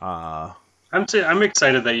 Uh, I'm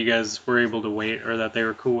excited that you guys were able to wait, or that they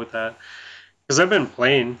were cool with that. Because I've been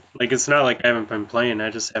playing. Like, it's not like I haven't been playing. I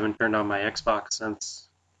just haven't turned on my Xbox since,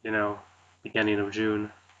 beginning of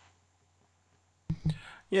June.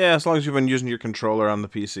 yeah, as long as you've been using your controller on the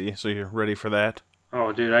PC, so you're ready for that.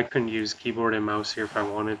 Oh, dude, I couldn't use keyboard and mouse here if I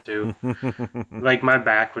wanted to. Like, my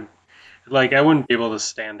back would. Like, I wouldn't be able to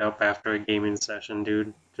stand up after a gaming session,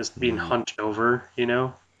 dude. Just being hunched over.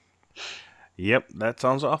 Yep, that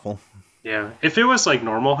sounds awful. Yeah. If it was, like,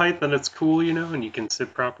 normal height, then it's cool, and you can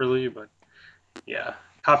sit properly, but yeah.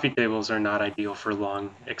 Coffee tables are not ideal for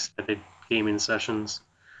long, extended gaming sessions.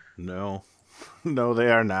 No. No, they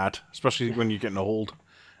are not. Especially when you're getting old.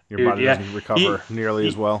 Your Dude, body yeah. doesn't E- recover nearly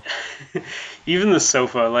as well. Even the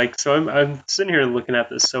sofa, like, so I'm sitting here looking at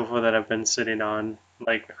this sofa that I've been sitting on.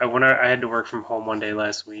 Like, I had to work from home one day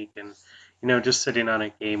last week, and just sitting on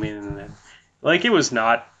it gaming, and like, it was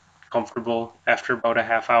not comfortable after about a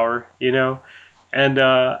half hour. And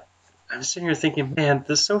I'm sitting here thinking, man,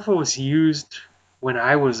 this sofa was used when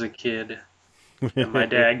I was a kid, and my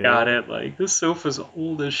dad got it. Like, this sofa's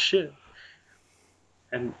old as shit,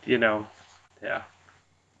 and yeah,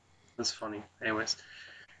 that's funny. Anyways,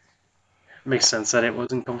 it makes sense that it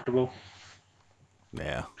wasn't comfortable.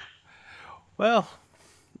 Yeah. Well,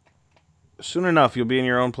 soon enough you'll be in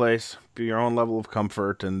your own place, be your own level of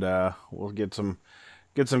comfort, and we'll get some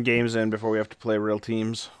games in before we have to play real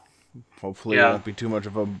teams. Hopefully, it Yeah. won't be too much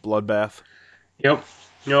of a bloodbath. Yep.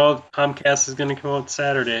 Comcast is going to come out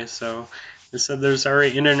Saturday, so they said there's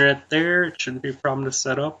already internet there. It shouldn't be a problem to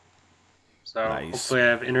set up. So Nice. hopefully I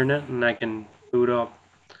have internet and I can boot up.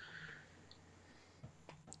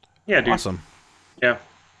 Yeah, dude. Awesome. Yeah,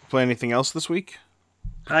 Play anything else this week?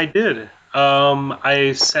 I did.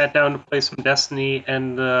 I sat down to play some Destiny,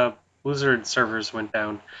 and the Blizzard servers went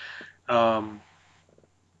down. Um,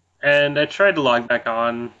 and I tried to log back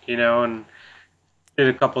on, and did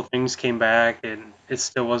a couple things, came back, and it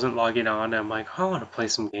still wasn't logging on. I'm like, oh, I want to play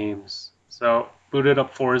some games. So booted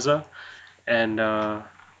up Forza, and that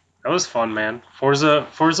was fun, man. Forza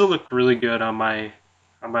looked really good on my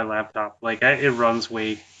laptop. Like it runs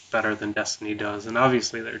way. better than Destiny does. And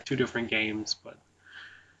obviously, they're two different games, but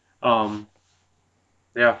um,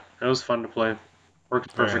 yeah, it was fun to play.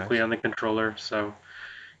 Works Very perfectly nice. on the controller. So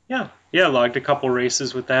yeah, logged a couple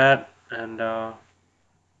races with that, and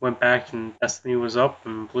went back and Destiny was up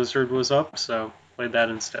and Blizzard was up, so played that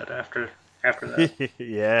instead after that.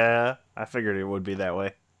 Yeah, I figured it would be that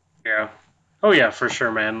way. Yeah. Oh yeah, for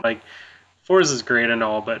sure, man. Like Forza is great and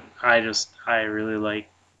all, but I really like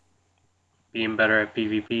being better at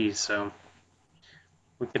PvP. So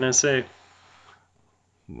what can I say?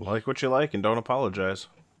 Like what you like and don't apologize.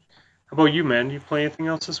 How about you, man? You play anything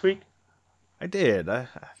else this week? I did. I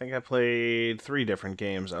think I played 3 different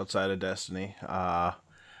games outside of Destiny.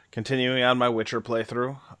 Continuing on my Witcher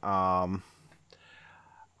playthrough.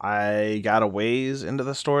 I got a ways into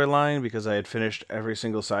the storyline because I had finished every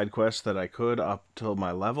single side quest that I could up till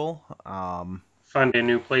my level. Finding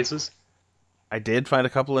new places. I did find a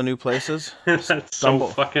couple of new places. That's so Stumble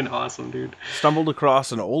fucking awesome, dude. stumbled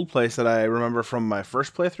across an old place that I remember from my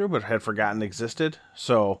first playthrough, but had forgotten existed.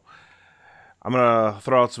 So I'm gonna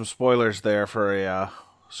throw out some spoilers there for a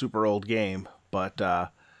super old game. But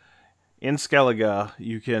in Skellige,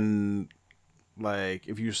 you can like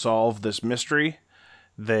if you solve this mystery,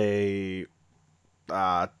 they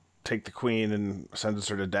uh, take the queen and sentence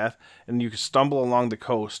her to death. And you can stumble along the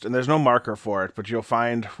coast, and there's no marker for it, but you'll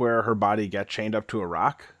find where her body got chained up to a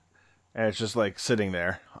rock, and it's just like sitting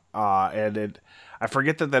there. And I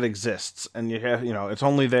forget that that exists, and it's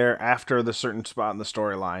only there after the certain spot in the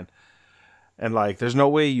storyline. And like, there's no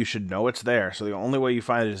way you should know it's there. So the only way you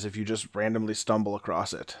find it is if you just randomly stumble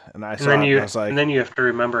across it. And I saw it, and I was And like, then you have to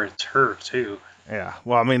remember it's her too. yeah.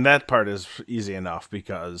 Well, I mean, that part is easy enough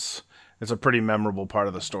because it's a pretty memorable part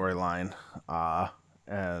of the storyline.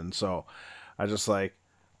 And so I just like,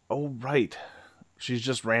 oh, right. She's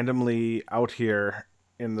just randomly out here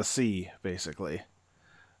in the sea, basically.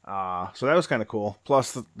 So that was kind of cool.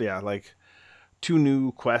 Plus, yeah, like 2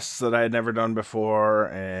 new quests that I had never done before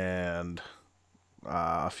and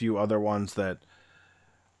a few other ones that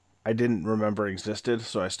I didn't remember existed.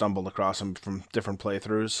 So I stumbled across them from different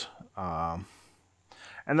playthroughs.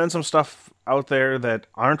 And then some stuff out there that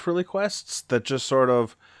aren't really quests that just sort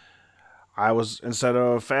of I was instead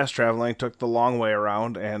of fast traveling took the long way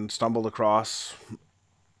around and stumbled across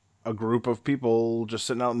a group of people just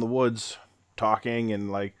sitting out in the woods talking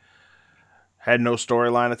and like had no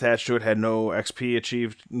storyline attached to it, had no XP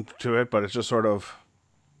achieved to it, but it's just sort of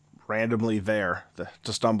randomly there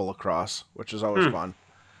to stumble across, which is always Hmm. fun.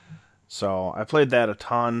 So I played that a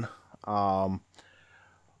ton.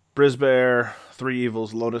 Brisbear, Three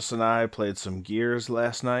Evils, Lotus, and I played some Gears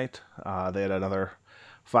last night. They had another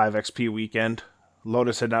 5 XP weekend.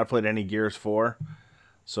 Lotus had not played any Gears 4,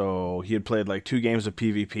 so he had played like 2 games of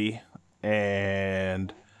PvP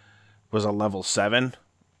and was a level 7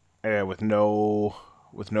 with no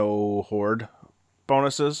horde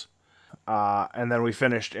bonuses. And then we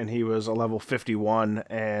finished, and he was a level 51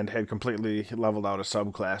 and had completely leveled out a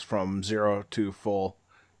subclass from 0 to full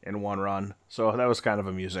in one run. So that was kind of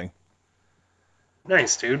amusing.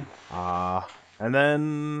 Nice, dude. And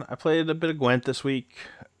then I played a bit of Gwent this week.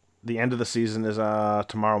 The end of the season is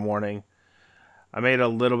tomorrow morning. I made a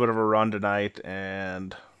little bit of a run tonight,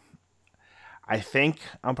 and I think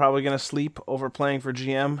I'm probably gonna sleep over playing for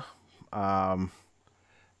GM,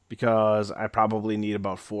 because I probably need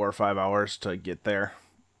about 4 or 5 hours to get there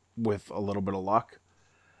with a little bit of luck,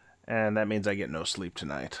 and that means I get no sleep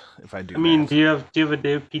tonight if I I do mean, that. do you have a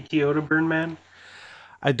day of PTO to burn, man?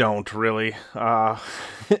 I don't really. And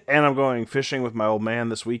I'm going fishing with my old man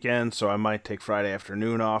this weekend, so I might take Friday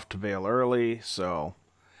afternoon off to bail early. So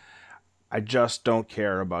I just don't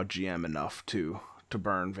care about GM enough to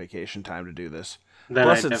burn vacation time to do this. Then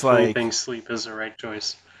I Plus, it's definitely think like sleep is the right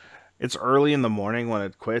choice. it's early in the morning when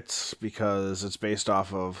it quits because it's based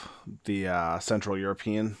off of the Central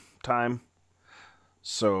European time.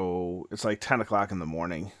 So it's like 10 o'clock in the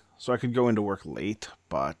morning. So I could go into work late,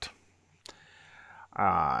 but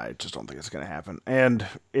I just don't think it's going to happen. And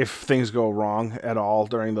if things go wrong at all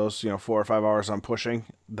during those, 4 or 5 hours I'm pushing,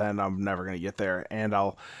 then I'm never going to get there. And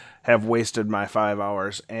I'll have wasted my 5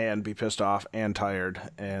 hours and be pissed off and tired.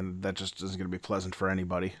 And that just isn't going to be pleasant for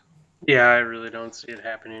anybody. Yeah, I really don't see it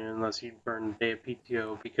happening unless you burn a day of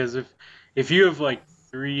PTO. Because if you have like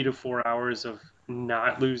 3 to 4 hours of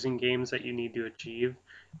not losing games that you need to achieve,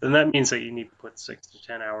 then that means that you need to put 6 to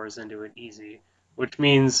 10 hours into it easy. Which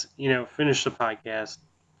means finish the podcast,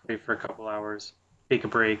 play for a couple hours, take a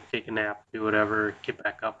break, take a nap, do whatever, get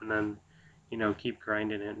back up, and then keep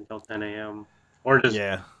grinding it until 10 a.m. or just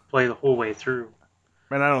Yeah. play the whole way through.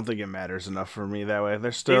 And I don't think it matters enough for me that way.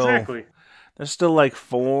 There's Exactly. There's still like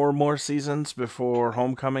 4 more seasons before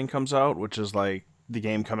Homecoming comes out, which is like the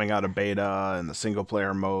game coming out of beta and the single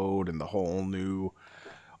player mode and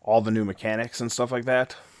all the new mechanics and stuff like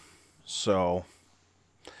that. So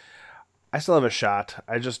I still have a shot.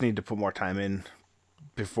 I just need to put more time in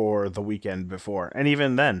before the weekend before. And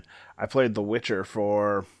even then, I played The Witcher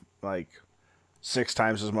for like 6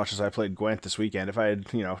 times as much as I played Gwent this weekend. If I had,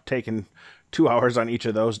 taken 2 hours on each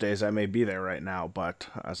of those days, I may be there right now. But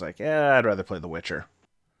I was like, yeah, I'd rather play The Witcher.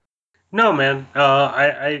 No, man.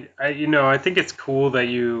 I think it's cool that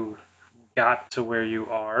you got to where you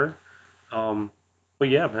are. But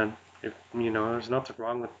yeah, man. If there's nothing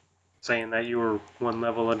wrong with saying that you were one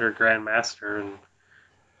level under Grandmaster and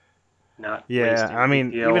not Yeah, wasting I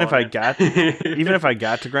mean, PTO on even if it. I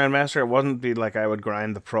got to Grandmaster, it wouldn't be like I would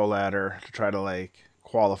grind the pro ladder to try to like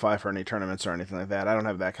qualify for any tournaments or anything like that. I don't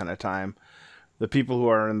have that kind of time. The people who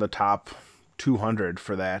are in the top 200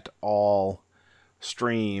 for that all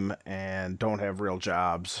stream and don't have real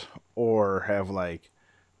jobs or have like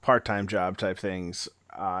part-time job type things,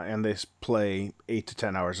 and they play 8 to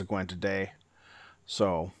 10 hours of Gwent a day.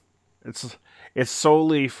 So it's it's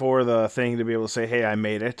solely for the thing to be able to say, "Hey, I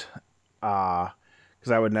made it,"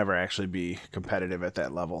 because I would never actually be competitive at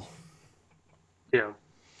that level, Yeah.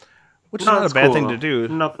 which is No, not a that's bad cool thing to though. do.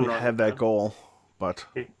 Nothing wrong Have with that that. goal, but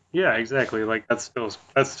Yeah, exactly. Like that's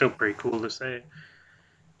still pretty cool to say.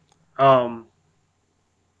 Um,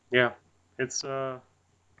 yeah, it's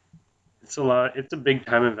it's a lot. It's a big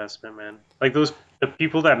time investment, man. Like the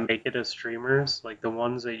people that make it as streamers, like the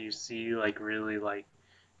ones that you see like really like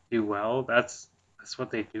do well. That's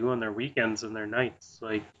what they do on their weekends and their nights.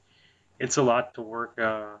 Like it's a lot to work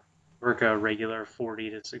a regular 40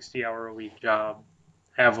 to 60 hour a week job,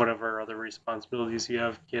 have whatever other responsibilities you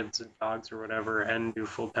have, kids and dogs or whatever, and do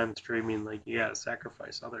full time streaming. Like you gotta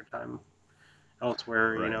sacrifice other time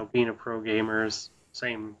elsewhere. right. Being a pro gamer is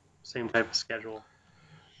same type of schedule.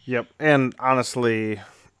 Yep. And honestly,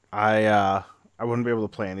 I wouldn't be able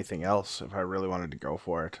to play anything else if I really wanted to go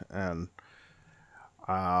for it. And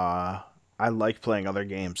I like playing other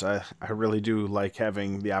games. I really do like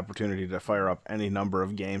having the opportunity to fire up any number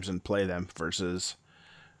of games and play them versus,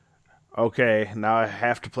 okay, now I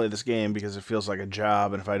have to play this game because it feels like a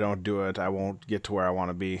job, and if I don't do it, I won't get to where I want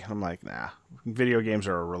to be. I'm like, nah. Video games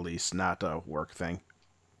are a release, not a work thing.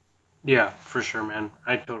 Yeah, for sure, man.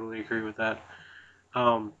 I totally agree with that.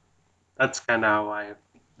 Um, that's kind of how I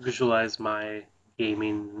visualize my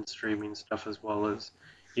gaming and streaming stuff as well as,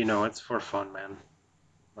 it's for fun, man.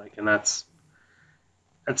 Like, and that's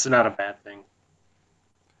not a bad thing.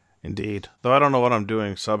 Indeed. Though I don't know what I'm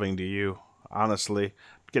doing subbing to you. Honestly,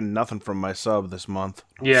 getting nothing from my sub this month.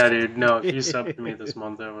 I'm just Yeah, dude. No, if you subbed to me kidding. this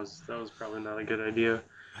month, that was probably not a good idea.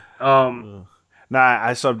 Um, Nah,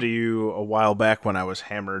 I subbed to you a while back when I was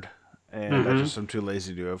hammered, and I mm-hmm. just am too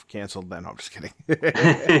lazy to have canceled. Then I'm just kidding.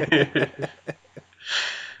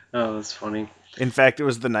 Oh, that's funny. In fact, it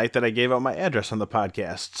was the night that I gave out my address on the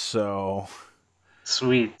podcast, so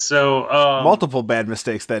Sweet. So, multiple bad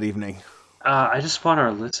mistakes that evening. I just want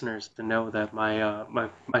our listeners to know that my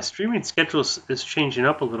streaming schedule is changing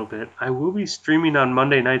up a little bit. I will be streaming on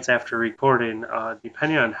Monday nights after recording,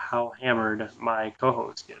 depending on how hammered my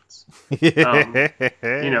co-host gets.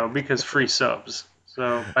 Um, because free subs.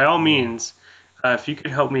 So by all Yeah. means, if you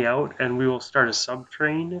could help me out, and we will start a sub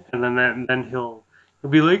train, and then he'll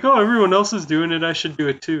be like, "Oh, everyone else is doing it. I should do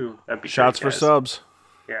it too." That'd be Shots great, for guys. subs.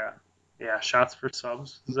 Yeah, yeah. Shots for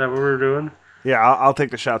subs. Is that what we're doing? Yeah, I'll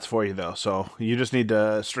take the shots for you though. So you just need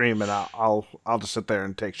to stream, and I'll just sit there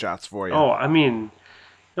and take shots for you. Oh, I mean,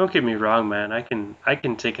 don't get me wrong, man. I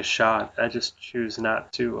can take a shot. I just choose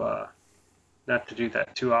not to do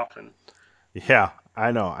that too often. Yeah,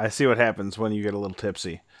 I know. I see what happens when you get a little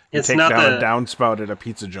tipsy. You It's take not down a the downspout at a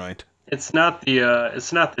pizza joint. it's not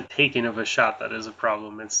the taking of a shot that is a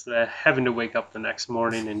problem. It's the having to wake up the next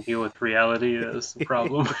morning and deal with reality that is the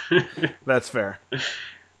problem. That's fair.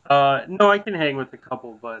 No, I can hang with a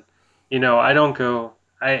couple, but I don't go.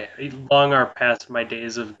 I long are past my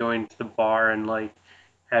days of going to the bar and like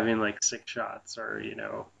having like 6 shots or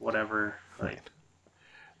whatever. Like, Right.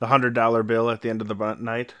 The $100 bill at the end of the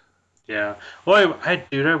night. yeah. Well,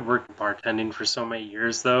 dude, I worked bartending for so many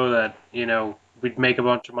years though that we'd make a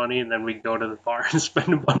bunch of money and then we'd go to the bar and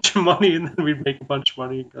spend a bunch of money and then we'd make a bunch of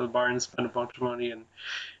money, go to the bar and spend a bunch of money, and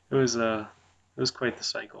it was quite the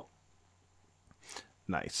cycle.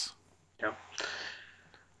 Nice. Yeah.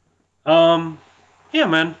 Um. Yeah,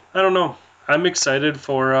 man. I don't know. I'm excited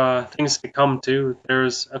for things to come too.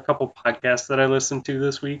 There's a couple podcasts that I listened to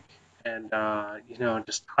this week, and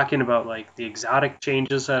just talking about like the exotic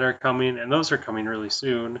changes that are coming, and those are coming really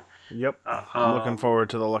soon. Yep. Uh, I'm looking um, forward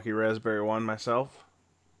to the Lucky Raspberry one myself.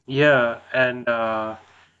 yeah, and I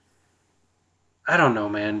don't know,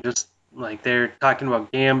 man. Just like they're talking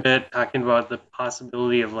about Gambit, talking about the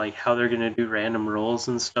possibility of like how they're gonna do random rolls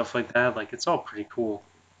and stuff like that. Like it's all pretty cool.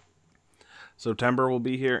 September will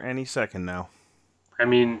be here any second now. I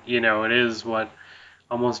mean, it is what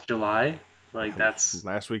almost July. Like that's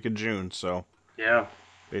Last week of June, so yeah.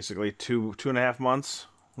 basically two and a half months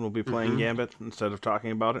we'll be playing hmm Gambit instead of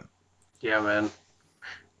talking about it. Yeah, man.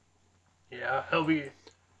 Yeah, it'll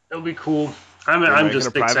be cool. I'm They're I'm making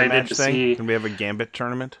a just private excited match to thing. see Can we have a Gambit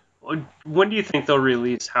tournament? when do you think they'll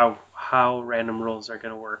release how random rolls are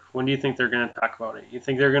going to work? When do you think they're going to talk about it? You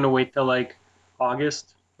think they're going to wait till like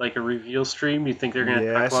August, like a reveal stream? You think they're going to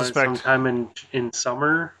Yeah, I talk about it suspect. sometime in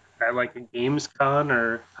summer at like a GamesCon,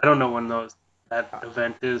 or I don't know when that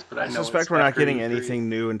event is, but I I know suspect it's we're not after getting E3. anything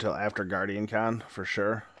new until after Guardian Con for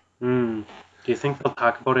sure. Hmm. Do you think they'll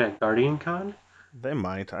talk about it at Guardian Con? They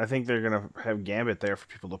might. I think they're gonna have Gambit there for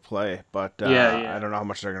people to play, but Yeah, I yeah, don't know how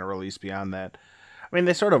much they're gonna release beyond that. I mean,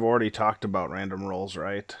 they sort of already talked about random rolls,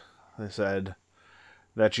 right? They said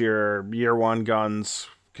that your year one guns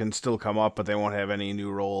can still come up, but they won't have any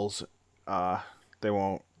new rolls. They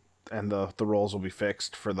won't, and the rolls will be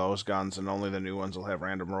fixed for those guns, and only the new ones will have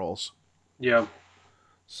random rolls. yeah,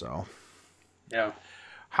 So yeah.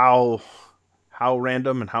 how how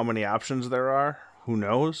random and how many options there are, who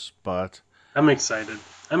knows? But I'm excited.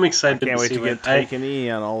 I'm I excited to can't wait see to what get Taken E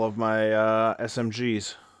on all of my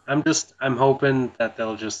SMGs. I'm hoping that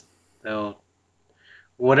they'll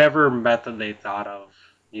whatever method they thought of,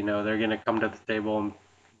 they're going to come to the table and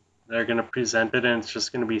they're going to present it, and it's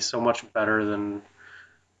just going to be so much better than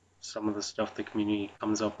some of the stuff the community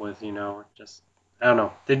comes up with. Just I don't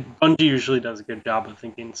know. Bungie usually does a good job of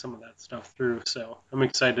thinking some of that stuff through, so I'm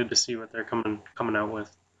excited to see what they're coming out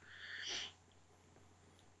with.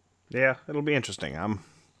 Yeah, it'll be interesting.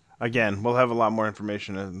 Again, we'll have a lot more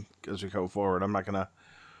information as we go forward. I'm not gonna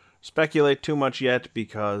speculate too much yet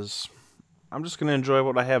because I'm just gonna enjoy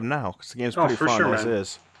what I have now because the game's Oh, pretty for fun sure, as man.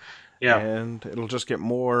 is, Yeah. and it'll just get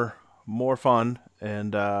more fun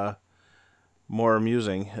and more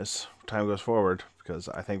amusing as time goes forward because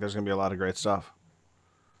I think there's gonna be a lot of great stuff.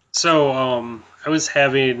 So, I was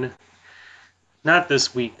having not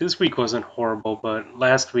this week. This week wasn't horrible, but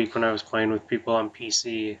last week when I was playing with people on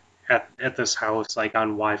PC at this house, like on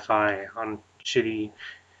Wi-Fi, on shitty.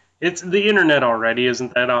 It's the internet already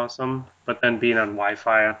isn't that awesome, but then being on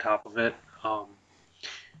Wi-Fi on top of it,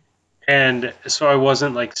 and so I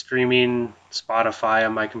wasn't like streaming Spotify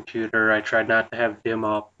on my computer. I tried not to have dim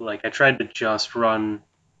up. Like I tried to just run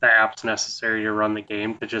the apps necessary to run the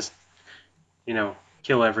game to just you know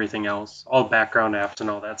kill everything else, all background apps and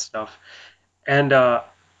all that stuff. And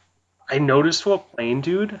I noticed while playing,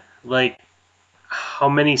 dude, like how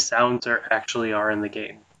many sounds there actually are in the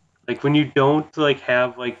game. Like when you don't like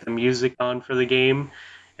have like the music on for the game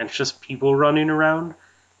and it's just people running around,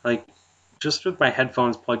 like just with my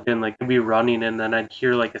headphones plugged in, like I'd be running and then I'd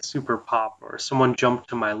hear like a super pop or someone jump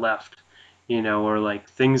to my left, or like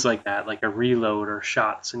things like that, like a reload or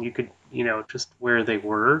shots, and you could, just where they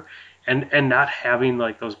were, and not having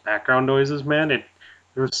like those background noises, man. There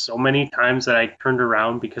were so many times that I turned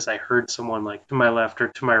around because I heard someone like to my left or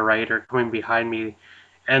to my right or coming behind me,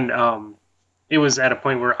 and it was at a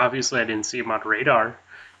point where obviously I didn't see him on radar,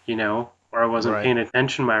 or I wasn't Right. paying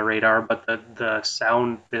attention to my radar, but the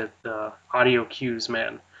sound, the audio cues,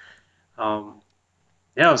 man. Um,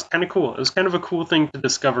 yeah, it was kind of cool. It was kind of a cool thing to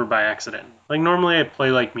discover by accident. Like normally I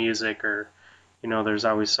play like music or, there's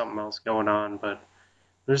always something else going on, but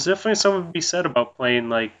there's definitely something to be said about playing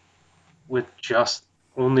like with just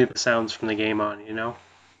only the sounds from the game on.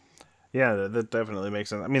 Yeah, that definitely makes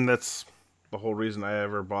sense. I mean, that's the whole reason I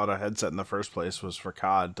ever bought a headset in the first place was for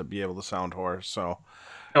COD to be able to sound horse. So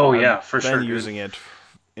Oh I've yeah, for been sure, dude. using it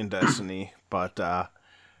in Destiny, but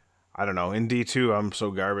I don't know. In D2, I'm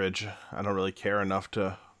so garbage. I don't really care enough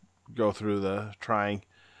to go through the trying.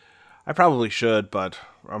 I probably should, but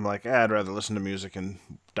I'm like, I'd rather listen to music and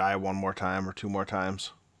die one more time or two more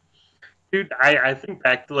times. Dude, I think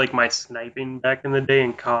back to like my sniping back in the day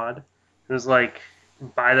in COD. It was like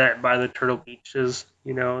by the Turtle Beaches,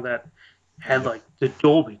 that had Yep. like the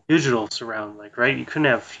Dolby Digital surround, like right. You couldn't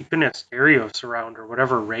have stereo surround or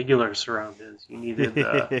whatever regular surround is. You needed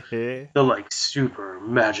the like super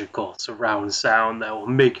magical surround sound that will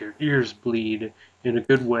make your ears bleed in a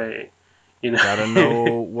good way. You Gotta know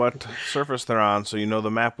know. what surface they're on so you know the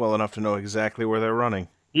map well enough to know exactly where they're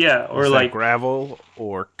Yeah, or Is that like gravel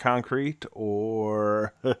or concrete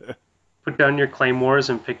or Put down your claymores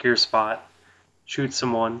and pick your spot. Shoot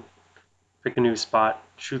someone. Pick a new spot.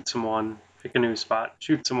 Shoot someone. Pick a new spot.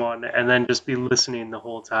 Shoot someone, and then just be listening the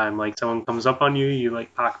whole time. Like someone comes up on you, you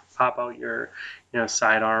like pop out your,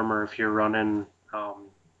 sidearm, or if you're running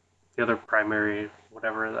the other primary,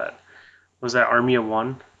 whatever that was, that Army of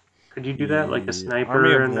One. Could you do that like a The Army sniper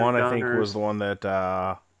of and a One, I gun, think, or was the one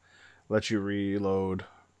that lets you reload.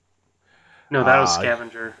 no? That was Uh,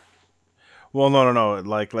 scavenger. well, no. It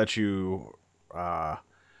like lets you because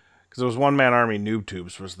it was one man army. Noob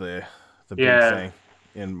tubes was the big Yeah. thing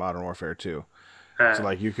in Modern Warfare 2. So Uh,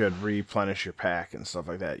 like you could replenish your pack and stuff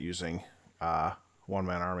like that using one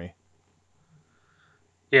man army.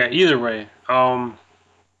 yeah. Either way,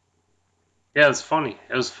 yeah, it's funny.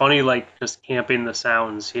 It was funny, like just camping the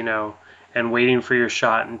sounds, and waiting for your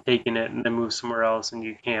shot and taking it, and then move somewhere else, and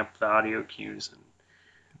you camp the audio cues and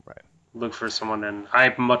Right. look for someone. And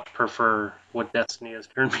I much prefer what Destiny has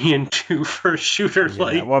turned me into for a shooter. Yeah.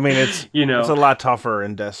 Like, Well, I mean, it's a you lot tougher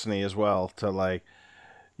in Destiny as well to like.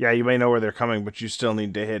 Yeah, you may know where they're coming, but you still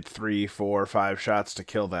need to hit 3, 4, 5 shots to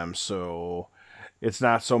kill them. So it's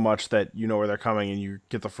not so much that you know where they're coming and you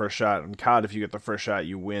get the first shot. In COD, if you get the first shot,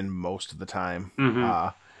 you win most of the time. hmm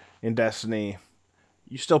In Destiny,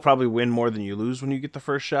 you still probably win more than you lose when you get the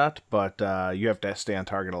first shot, but you have to stay on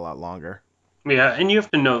target a lot longer. Yeah, and you have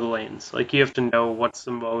to know the lanes. Like, you have to know what's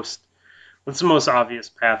the most obvious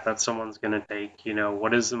path that someone's gonna take.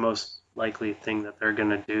 What is the most likely thing that they're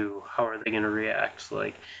gonna do? How are they gonna react?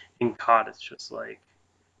 Like in COD, it's just like,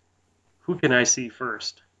 who can I see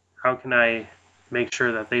first? How can I make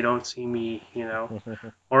sure that they don't see me?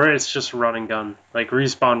 Or it's just run and gun, like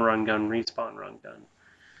respawn, run, gun, respawn, run,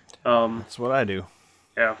 gun. That's what I do.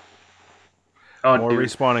 Yeah. Oh, More dude.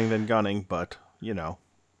 respawning than gunning, but you know.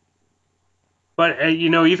 But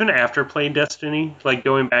even after playing Destiny, like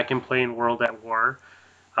going back and playing World at War,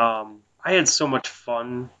 I had so much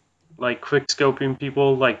fun, like quick scoping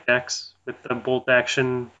people like Dex with the bolt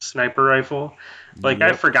action sniper rifle. Like I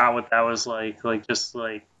Yep. forgot what that was like. Like just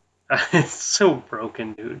like it's so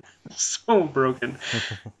broken, dude. So broken.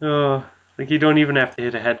 Like you don't even have to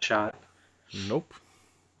hit a headshot. Nope.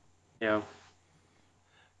 Yeah.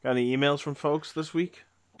 Got any emails from folks this week?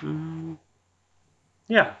 Mm,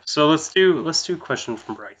 yeah. So let's do a question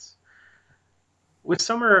from Bryce. With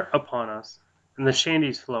summer upon us and the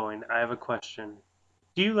shandies flowing, I have a question.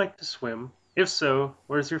 Do you like to swim? If so,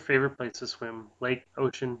 where's your favorite place to swim? Lake,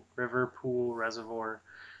 ocean, river, pool, reservoir?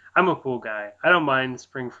 I'm a pool guy. I don't mind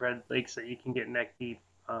spring-fed lakes that you can get neck deep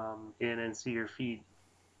in and see your feet.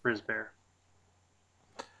 Brisbane.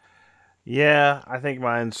 Yeah, I think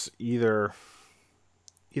mine's either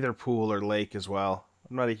pool or lake as well.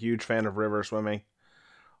 I'm not a huge fan of river swimming.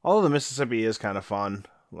 Although the Mississippi is kind of fun,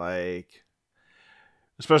 like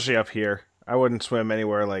especially up here. I wouldn't swim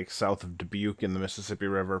anywhere like south of Dubuque in the Mississippi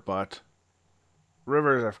River, but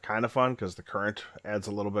rivers are kind of fun because the current adds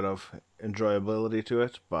a little bit of enjoyability to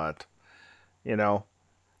it. But you know,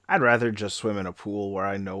 I'd rather just swim in a pool where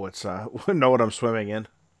I know what's know what I'm swimming in.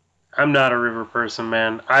 I'm not a river person,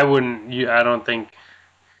 man. I wouldn't. I don't think.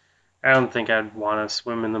 I don't think I'd want to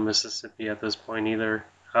swim in the Mississippi at this point either.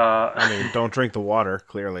 I mean, don't drink the water.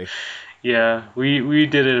 Clearly, Yeah, we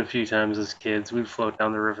did it a few times as kids. We'd float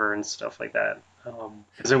down the river and stuff like that.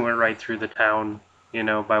 Because it went right through the town,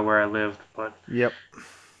 by where I lived. But yep.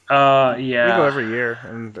 We go yeah, every year,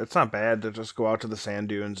 and it's not bad to just go out to the sand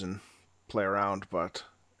dunes and play around, but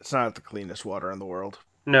it's not the cleanest water in the world.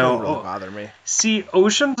 no. Doesn't really Oh, bother me. see,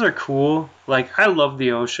 oceans are cool. Like I love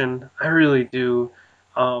the ocean, I really do.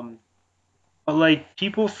 Um, but like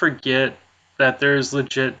people forget that there's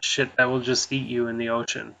legit shit that will just eat you in the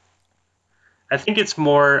ocean. I think it's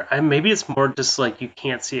more, maybe it's more just like you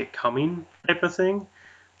can't see it coming type of thing.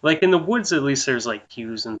 Like in the woods, at least there's like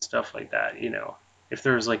cues and stuff like that. If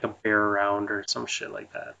there's like a bear around or some shit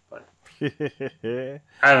like that. But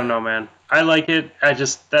I don't know, man. I like it.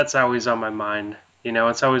 That's always on my mind.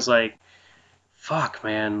 It's always like, fuck,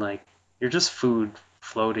 man. Like you're just food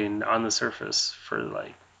floating on the surface for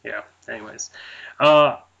like, yeah. Anyways,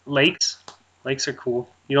 lakes. Lakes are cool.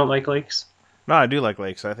 You don't like lakes? No, I do like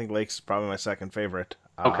lakes. I think lakes is probably my second favorite.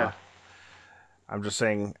 Okay. I'm just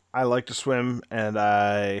saying I like to swim, and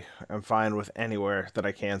I am fine with anywhere that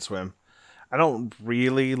I can swim. I don't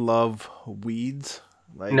really love weeds.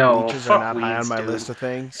 Like No, leeches are fuck not high on weeds, my dude. list of Yeah,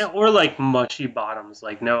 things. or like mushy bottoms.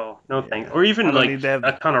 Like no, no thanks. Yeah, Or I even don't like need to have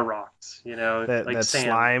a ton of rocks. Like that sand.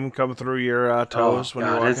 slime come through your Oh toes when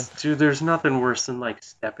you're god, walking. it's dude. There's nothing worse than like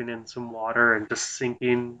stepping in some water and just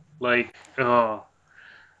sinking. Like oh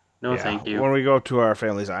no, Yeah, thank you. when we go to our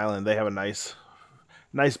family's island, they have a nice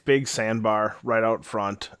big sandbar right out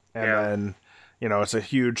front, and Yeah, then it's a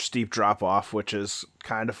huge steep drop off, which is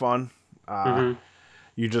kind of fun. Hmm.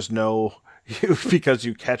 You just know because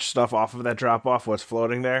you catch stuff off of that drop off what's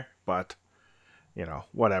floating there, but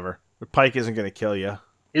whatever. The pike isn't going to kill you.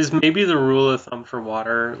 Is maybe the rule of thumb for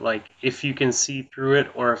water, like if you can see through it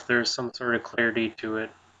or if there's some sort of clarity to it,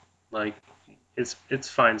 like it's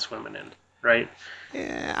fine swimming in, right?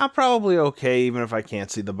 Yeah, I'm probably okay even if I can't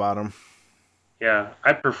see the bottom. Yeah,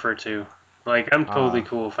 I prefer to. Like I'm totally Uh,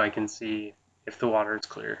 cool if I can see if the water is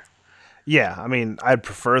clear. yeah, I mean, I'd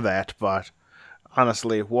prefer that, but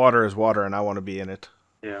honestly, water is water and I want to be in it.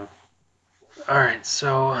 Yeah. All right,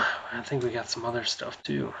 so I think we got some other stuff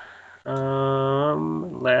too.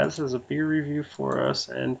 Laz has a beer review for us,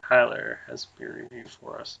 and Tyler has a beer review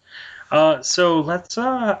for us. So let's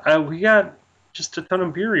we got just a ton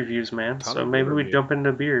of beer reviews, man. Ton So of beer maybe we review. jump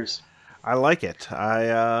into beers. I like it.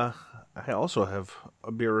 I also have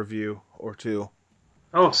a beer review or two.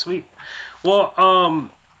 Oh, sweet. Well,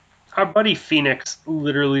 our buddy Phoenix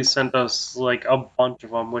literally sent us like a bunch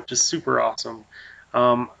of them, which is super awesome.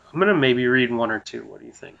 I'm gonna maybe read one or two. What do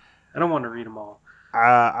you think? I don't want to read them all.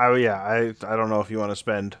 I don't know if you want to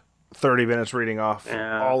spend 30 minutes reading off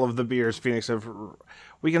Yeah, all of the beers Phoenix have.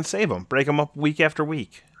 We can save them, break them up week after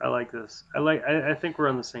week. I like this. I think we're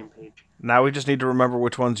on the same page. Now we just need to remember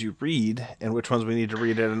which ones you read and which ones we need to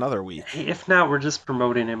read in another week. Hey, if not, we're just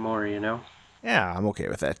promoting it more, you know? Yeah, I'm okay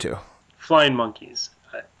with that too. Flying Monkeys.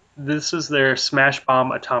 This is their Smash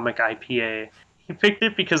Bomb Atomic IPA. He picked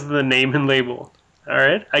it because of the name and label. All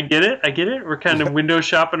right, I get it. I get it. We're kind of window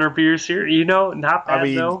shopping our beers here. You know, not I bad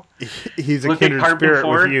mean, though. he's a Look at kindred Carbon spirit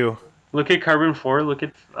with 4. you. Look at Carbon 4. Look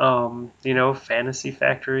at, Fantasy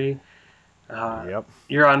Factory. Uh, Yep.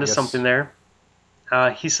 you're I onto something guess.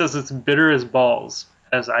 there. He says it's bitter as balls,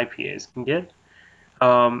 as IPAs can get.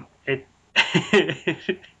 It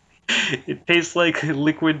it tastes like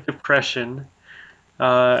liquid depression.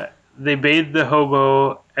 Uh, they bathed the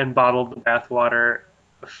hobo and bottled the bathwater.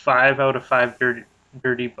 5 out of 5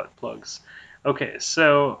 dirty butt plugs. Okay,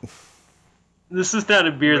 so this is not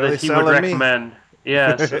a beer that Really he would selling me. recommend.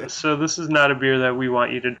 Yeah, so this is not a beer that we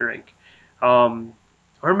want you to drink. Um,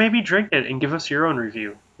 or maybe drink it and give us your own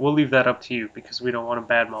review. We'll leave that up to you because we don't want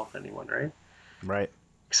to badmouth anyone, right? Right.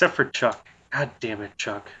 Except for Chuck. God damn it,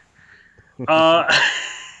 Chuck. Uh,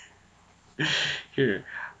 here,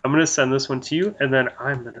 I'm gonna send this one to you, and then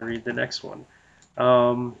I'm gonna read the next one.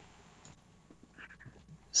 Um,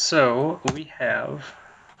 so we have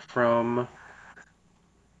from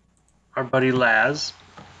our buddy Laz.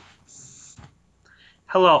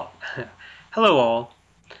 Hello, hello all.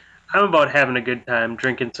 I'm about having a good time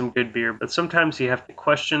drinking some good beer, but sometimes you have to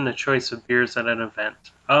question the choice of beers at an event.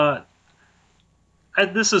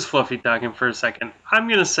 This is Fluffy talking for a second. I'm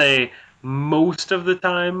gonna say most of the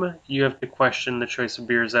time you have to question the choice of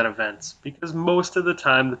beers at events because most of the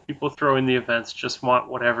time the people throwing the events just want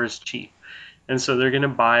whatever's cheap, and so they're gonna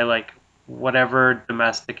buy like whatever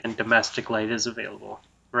domestic and domestic light is available.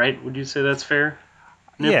 Right? Would you say that's fair,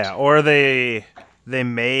 Yeah, Nips? or they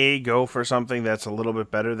may go for something that's a little bit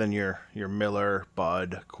better than your Miller,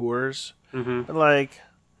 Bud, Coors, Mm-hmm. but like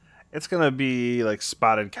it's gonna be like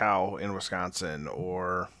Spotted Cow in Wisconsin,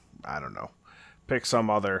 or I don't know, pick some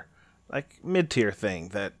other like mid tier thing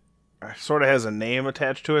that sort of has a name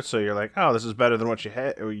attached to it, so you're like, oh, this is better than what you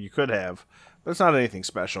had or you could have, but it's not anything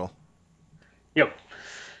special. Yep.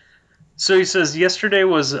 So he says yesterday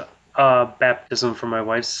was baptism for my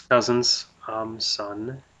wife's cousin's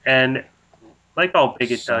son, and like all big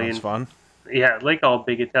Sounds Italian, fun. yeah, like all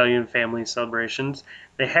big Italian family celebrations,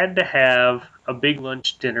 they had to have a big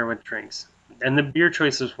lunch dinner with drinks, and the beer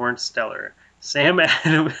choices weren't stellar. Sam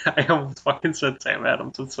Adams, I almost fucking said Sam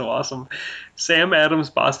Adams. It's so awesome. Sam Adams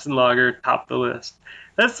Boston Lager topped the list.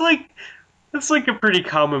 That's like that's like a pretty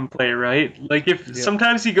common play, right? Like if Yep.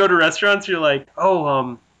 sometimes you go to restaurants, you're like,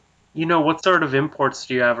 oh, what sort of imports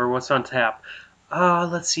do you have, or what's on tap?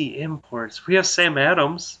 Let's see, imports. We have Sam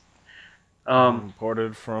Adams. Um,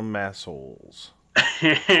 Imported from Massholes.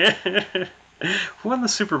 Who won the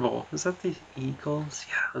Super Bowl? Was that the Eagles?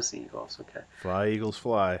 Yeah, it was the Eagles. Okay. Fly Eagles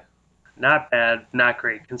fly. Not bad, not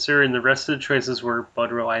great. Considering the rest of the choices were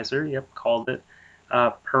Budweiser. Yep, called it.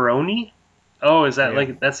 Peroni? Oh, is that Yeah.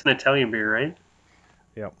 like, that's an Italian beer, right?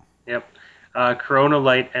 Yep. Yep. Corona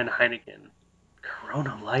Light and Heineken.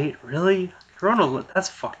 Corona Light? Really? That's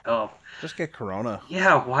fucked up. Just get Corona.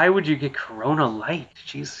 Yeah, why would you get Corona Light?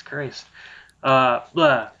 Jesus Christ.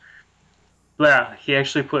 Blah. Blah. He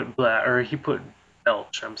actually put blah, or he put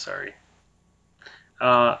belch. I'm sorry.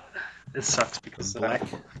 Uh, it sucks because Black.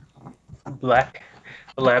 black.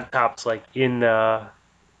 The laptop's like in the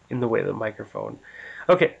way of the microphone.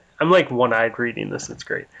 Okay. I'm like one-eyed reading this. It's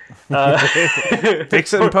great. Uh,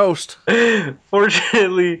 Fix it in post.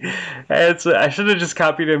 Fortunately, I should have just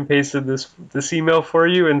copied and pasted this email for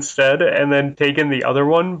you instead, and then taken the other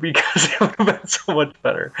one because it would have been so much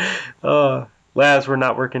better. Laz, we're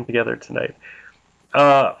not working together tonight.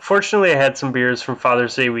 Fortunately, I had some beers from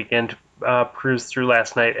Father's Day weekend perused through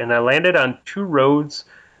last night, and I landed on two roads.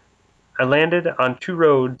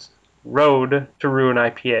 Road to Ruin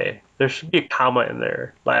IPA. There should be a comma in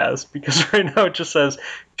there, Laz, because right now it just says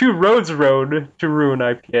two roads road to Ruin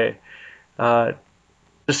IPA. Uh,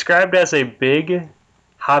 Described as a big,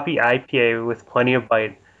 hoppy IPA with plenty of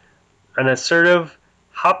bite, an assertive,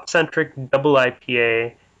 hop-centric double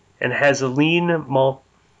IPA, and has a lean malt.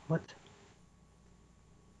 What?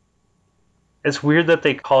 It's weird that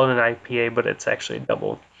they call it an IPA, but it's actually a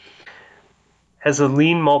double. Has a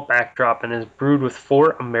lean malt backdrop and is brewed with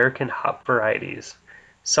 4 American hop varieties: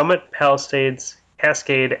 Summit, Palisades,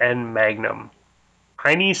 Cascade, and Magnum.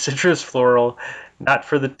 Piney citrus floral, not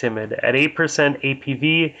for the timid. At 8%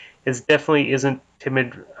 APV, it definitely isn't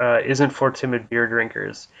for timid beer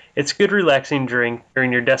drinkers. It's a good relaxing drink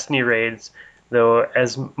during your Destiny raids, though,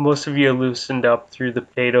 as most of you loosened up through the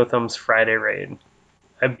Potato Thumbs Friday raid.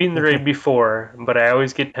 I've been the raid before, but I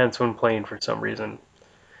always get tense when playing for some reason.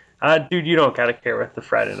 Dude, you don't gotta care with the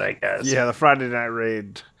Friday night guys. Yeah, the Friday night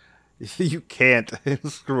raid. You can't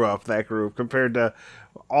screw up that group compared to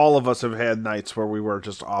all of us have had nights where we were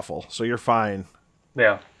just awful. So you're fine,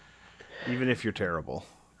 Yeah. even if you're terrible.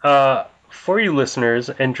 For you listeners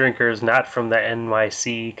and drinkers not from the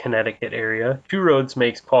NYC, Connecticut area, Two Roads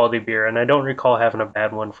makes quality beer, and I don't recall having a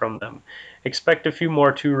bad one from them. Expect a few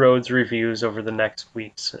more Two Roads reviews over the next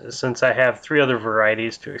weeks, since I have 3 other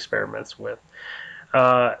varieties to experiment with.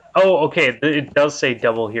 Okay, it does say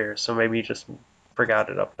double here, so maybe you just forgot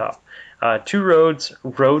it up top. Two Roads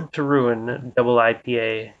Road to Ruin Double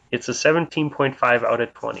IPA. It's a 17.5 out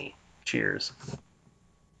of 20. Cheers.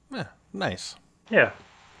 Yeah, nice. Yeah.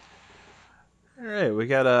 All right, we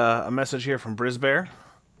got a message here from Brisbear.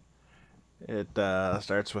 It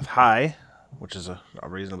starts with hi, which is a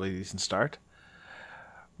reasonably decent start.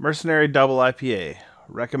 Mercenary Double IPA,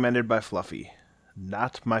 recommended by Fluffy.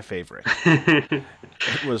 Not my favorite.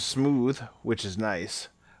 It was smooth, which is nice,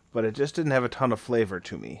 but it just didn't have a ton of flavor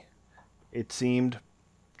to me. It seemed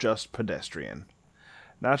just pedestrian.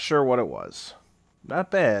 Not sure what it was.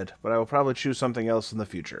 Not bad, but I will probably choose something else in the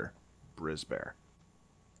future. Brisbear.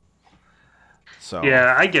 So.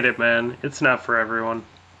 Yeah, I get it, man. It's not for everyone.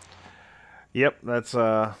 Yep, that's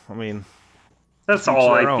I mean, That's each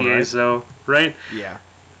all their own, right? IPAs, though, right? Yeah.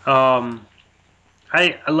 Um,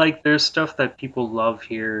 I like there's stuff that people love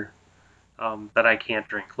here that I can't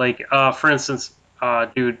drink. Like, for instance,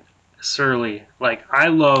 dude, Surly. Like, I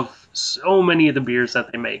love so many of the beers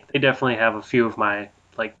that they make. They definitely have a few of my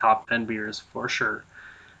like top 10 beers for sure.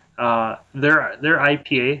 Their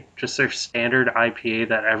IPA, just their standard IPA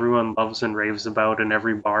that everyone loves and raves about and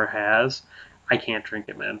every bar has, I can't drink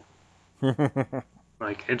it, man.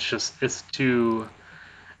 Like, it's too,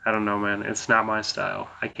 I don't know, man. It's not my style.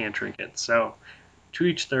 I can't drink it. So, to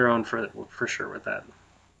each their own for sure with that.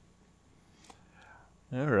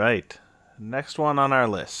 All right. Next one on our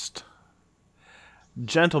list.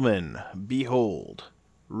 Gentlemen, behold.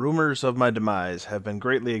 Rumors of my demise have been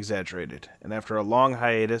greatly exaggerated, and after a long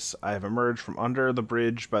hiatus, I have emerged from under the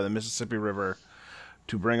bridge by the Mississippi River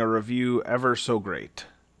to bring a review ever so great,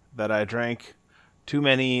 that I drank too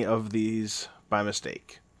many of these by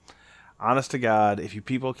mistake. Honest to God, if you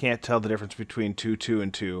people can't tell the difference between 2,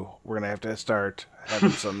 and 2, we're going to have to start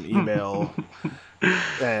having some email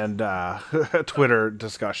and Twitter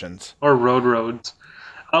discussions. Or roads.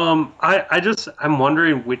 I'm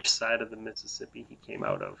wondering which side of the Mississippi he came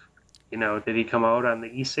out of. You know, did he come out on the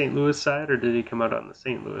East St. Louis side or did he come out on the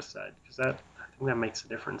St. Louis side? Because I think that makes a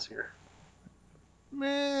difference here.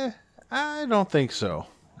 I don't think so.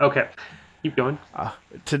 Okay, keep going.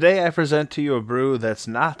 Today I present to you a brew that's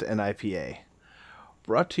not an IPA.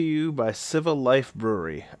 Brought to you by Civil Life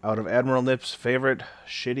Brewery out of Admiral Nip's favorite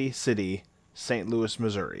shitty city, St. Louis,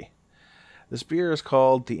 Missouri. This beer is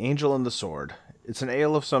called The Angel and the Sword. It's an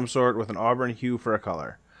ale of some sort with an auburn hue for a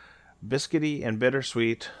color. Biscuity and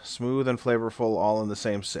bittersweet, smooth and flavorful all in the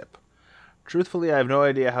same sip. Truthfully, I have no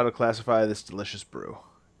idea how to classify this delicious brew.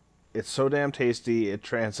 It's so damn tasty, it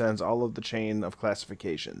transcends all of the chain of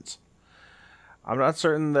classifications. I'm not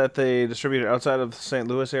certain that they distribute it outside of the St.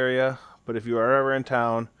 Louis area, but if you are ever in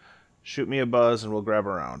town, shoot me a buzz and we'll grab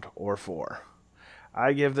around, or 4.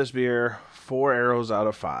 I give this beer 4 arrows out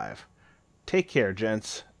of 5. Take care,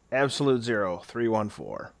 gents. Absolute Zero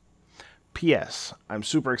 314. P.S. I'm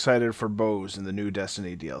super excited for Bose in the new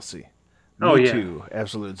Destiny DLC. Oh, Me yeah. too.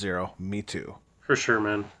 Absolute Zero. Me too. For sure,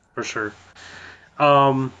 man. For sure.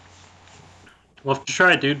 Um, we'll have to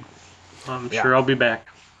try it, dude. I'm Yeah. sure I'll be back.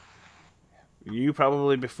 You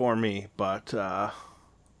probably before me, but I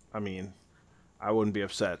mean, I wouldn't be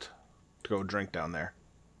upset to go drink down there.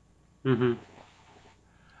 Mm-hmm.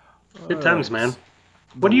 Good All times, right. man.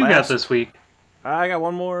 What The do you got last, this week? I got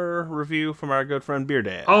one more review from our good friend Beer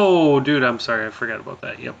Dad. Oh, dude, I'm sorry. I forgot about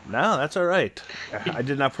that. Yep. No, that's all right. I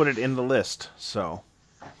did not put it in the list, so.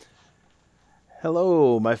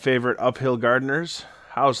 Hello, my favorite uphill gardeners.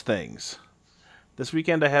 How's things? This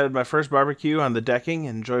weekend I had my first barbecue on the decking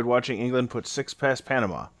and enjoyed watching England put 6 past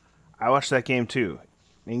Panama. I watched that game too.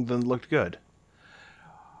 England looked good.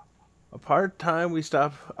 About time we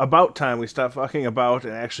stopped fucking about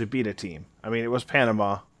and actually beat a team. I mean, it was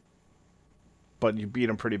Panama, but you beat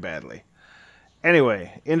them pretty badly.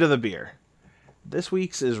 Anyway, into the beer. This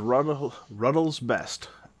week's is Ruddle's Best,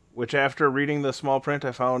 which after reading the small print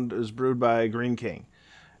I found is brewed by Green King.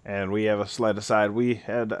 And we have a slight aside. We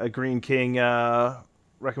had a Green King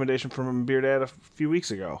recommendation from Beer Dad a few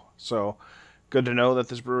weeks ago. So good to know that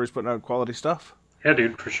this brewery's putting out quality stuff. Yeah,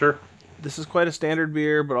 dude, for sure. This is quite a standard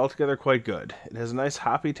beer, but altogether quite good. It has a nice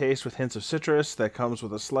hoppy taste with hints of citrus that comes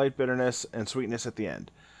with a slight bitterness and sweetness at the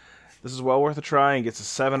end. This is well worth a try and gets a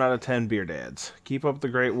 7 out of 10 Beer Dads. Keep up the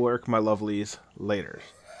great work, my lovelies. Later.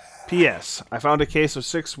 P.S. I found a case of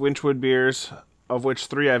 6 Winchwood beers, of which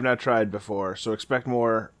 3 I've not tried before, so expect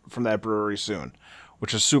more from that brewery soon.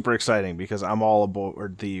 Which is super exciting because I'm all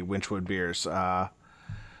aboard the Winchwood beers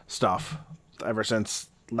stuff ever since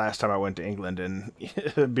last time I went to England, and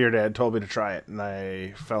Beer Dad told me to try it, and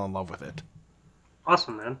I fell in love with it.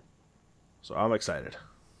 Awesome, man. So I'm excited.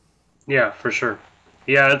 Yeah, for sure.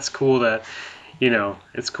 Yeah, it's cool that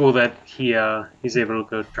it's cool that he's able to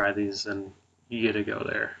go try these and you get to go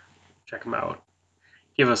there, check them out,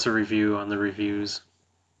 give us a review on the reviews.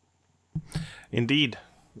 Indeed.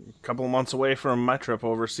 A couple of months away from my trip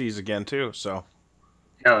overseas again, too, so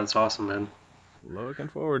Yeah, that's awesome, man. looking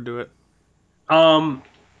forward to it. Um,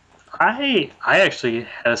 I actually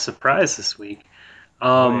had a surprise this week.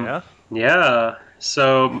 Oh, Um, yeah? yeah.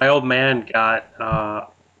 So my old man got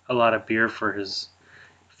a lot of beer for his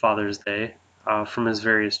Father's Day from his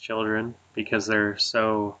various children because they're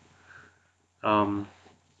so um,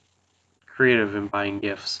 creative in buying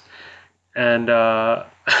gifts. And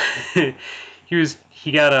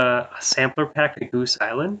he got a sampler pack of Goose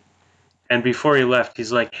Island. And before he left,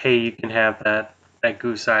 he's like, "Hey, you can have that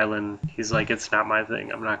Goose Island." He's like, "It's not my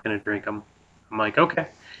thing. I'm not going to drink them." I'm like, "Okay."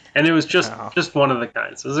 And it was just Oh. just one of the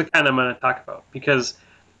kinds. It was the kind I'm going to talk about because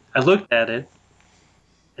I looked at it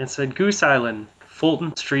and it said Goose Island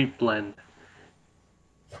Fulton Street Blend,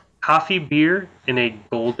 coffee beer in a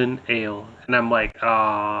golden ale, and I'm like,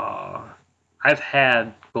 ah, I've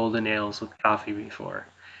had golden ales with coffee before,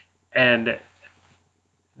 and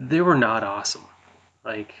they were not awesome.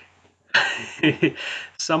 Like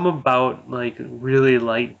some about like really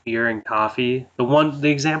light beer and coffee. The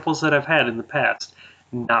examples that I've had in the past,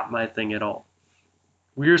 not my thing at all.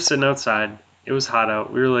 We were sitting outside. It was hot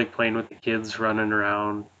out. We were like playing with the kids, running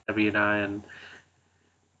around, Debbie and I, and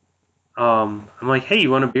I'm like, "Hey,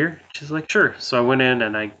 you want a beer?" She's like, "Sure." So I went in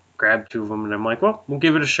and I grabbed 2 of them, and I'm like, "Well, we'll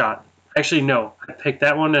give it a shot." Actually, no, I picked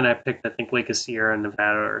that one, and I picked I think Lake of Sierra,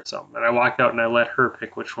 Nevada, or something. And I walked out and I let her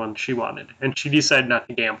pick which one she wanted, and she decided not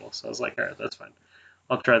to gamble. So I was like, "All right, that's fine.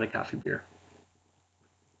 I'll try the coffee beer."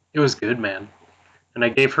 It was good, man. And I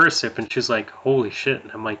gave her a sip, and she's like, "Holy shit!"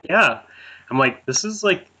 And I'm like, "Yeah." I'm like, "This is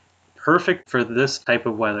like perfect for this type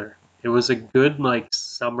of weather." It was a good like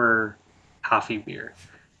summer coffee beer.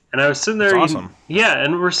 And I was sitting That's there awesome. yeah,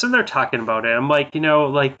 and we're sitting there talking about it. I'm like,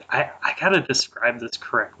 like I gotta describe this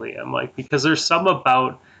correctly. I'm like, because there's some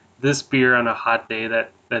about this beer on a hot day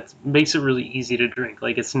that makes it really easy to drink.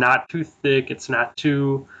 Like it's not too thick, it's not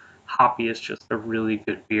too hoppy, it's just a really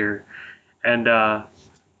good beer. And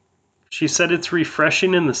she said it's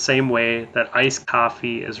refreshing in the same way that iced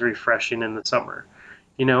coffee is refreshing in the summer.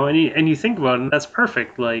 And you think about it, and that's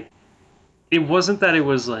perfect. Like it wasn't that it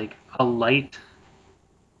was like a light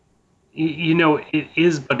it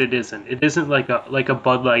is, but it isn't. It isn't like a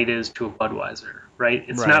Bud Light is to a Budweiser, right?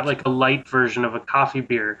 It's not Right. like a light version of a coffee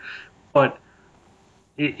beer, but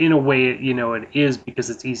in a way, it is because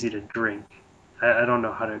it's easy to drink. I don't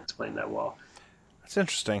know how to explain that well. That's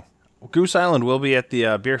interesting. Goose Island will be at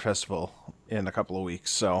the beer festival in a couple of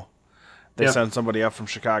weeks, so they Yeah, sent somebody up from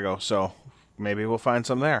Chicago, so maybe we'll find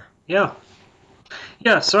some there. yeah,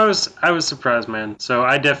 yeah. So I was surprised, man. So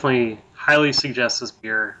I definitely highly suggest this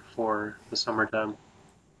beer for the summertime.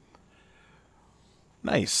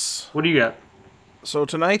 Nice. What do you got? So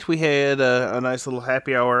tonight we had a nice little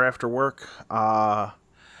happy hour after work,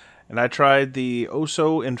 and I tried the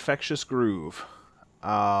Oso Infectious Groove.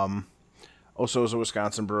 Um, Oso is a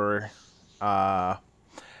Wisconsin brewery. Uh,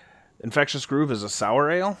 Infectious Groove is a sour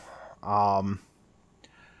ale. Um,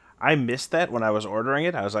 I missed that when I was ordering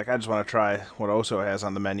it. I was like, I just want to try what Oso has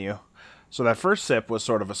on the menu. So that first sip was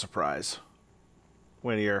sort of a surprise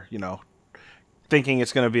when you're, thinking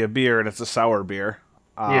it's going to be a beer and it's a sour beer.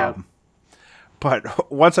 Yeah.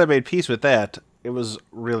 But once I made peace with that, it was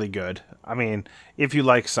really good. I mean, if you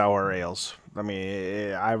like sour ales,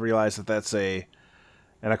 I realize that that's an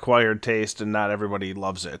acquired taste and not everybody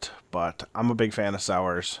loves it, but I'm a big fan of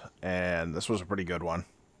sours, and this was a pretty good one.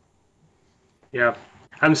 Yeah.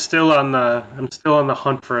 I'm still on the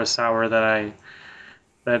hunt for a sour that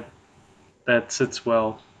that sits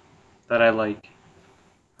well, that I like.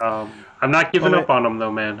 I'm not Well, giving up on them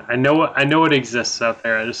though, man. I know it exists out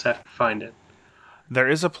there. I just have to find it. there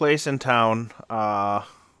is a place in town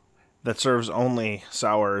that serves only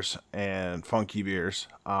sours and funky beers.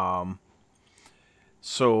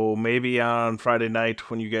 So maybe on Friday night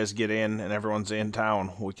when you guys get in and everyone's in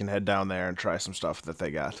town, we can head down there and try some stuff that they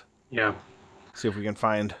got. Yeah. See if we can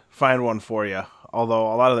find one for you.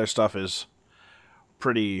 Although a lot of their stuff is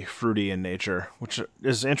pretty fruity in nature, which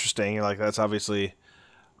is interesting. Like that's obviously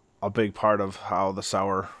a big part of how the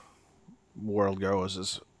sour world goes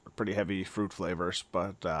is pretty heavy fruit flavors.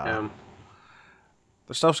 But Yeah.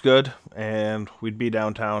 the stuff's good, and we'd be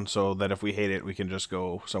downtown so that if we hate it, we can just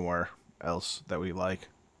go somewhere else that we like.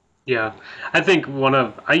 Yeah. I think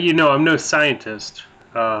I'm no scientist.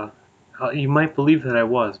 Uh, you might believe that I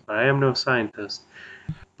was, but I am no scientist.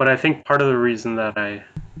 But I think part of the reason that I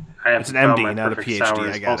It's haven't an found my MD, not a perfect sour PhD.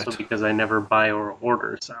 I is got also it. because I never buy or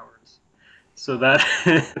order sours. So that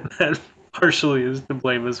that partially is to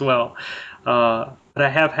blame as well. But I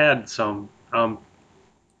have had some,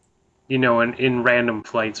 in random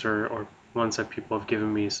flights or ones that people have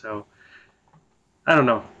given me. So I don't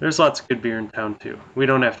know. There's lots of good beer in town too. We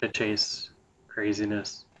don't have to chase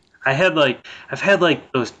craziness. I've had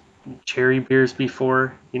like those cherry beers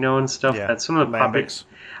before, and stuff Yeah, that some of the popular. lambics.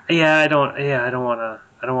 I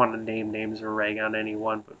don't want to name names or rag on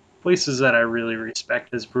anyone, but places that I really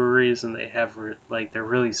respect as breweries and they have they're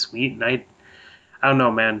really sweet and I don't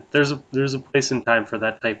know, man. There's a place and time for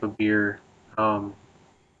that type of beer. Um,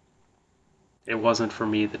 it wasn't for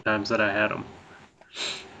me the times that I had them.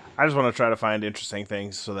 I just want to try to find interesting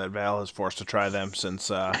things so that Val is forced to try them since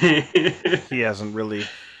he hasn't really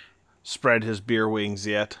spread his beer wings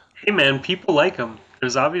yet. Hey man, people like them.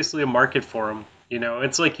 There's obviously a market for them.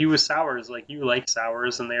 It's like you with sours. Like you like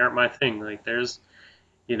sours, and they aren't my thing. Like there's,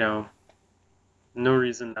 you know, no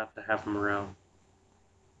reason not to have them around.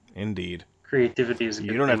 Indeed. Creativity is a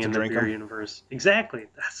You good don't have thing to in the drink beer them. universe. Exactly.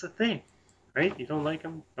 That's the thing, right? You don't like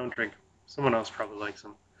them, don't drink them. Someone else probably likes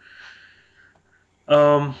them.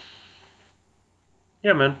 Um,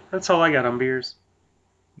 yeah, man. That's all I got on beers.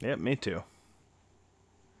 Yep, me too.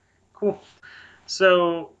 Cool.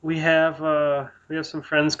 So we have some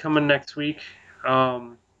friends coming next week.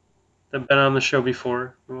 Um, they've been on the show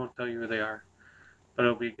before. We won't tell you who they are, but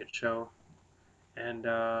it'll be a good show. And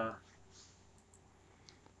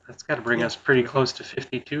that's got to bring Yeah, us should pretty be fun. close to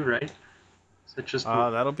 52, right? Is it just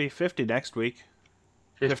That'll be 50 next week.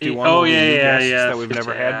 50? 51 Oh will be yeah, new yeah, guests yeah. that we've 50,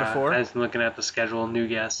 never had yeah. I before. was looking at the schedule, new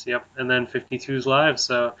guests. Yep, and then 52 is live.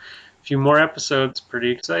 So a few more episodes.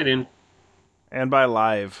 Pretty exciting. And by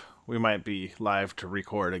live, we might be live to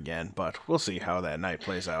record again, but we'll see how that night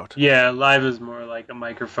plays out. Yeah, live is more like a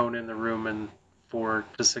microphone in the room and 4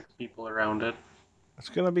 to 6 people around it. It's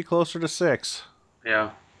going to be closer to 6.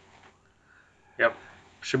 Yeah. Yep.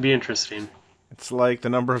 Should be interesting. It's like the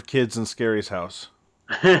number of kids in Scary's house.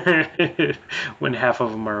 When half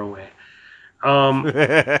of them are away. Um,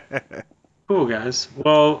 Cool, guys.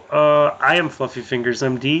 Well, I am Fluffy Fingers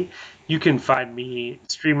MD. You can find me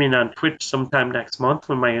streaming on Twitch sometime next month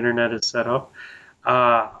when my internet is set up.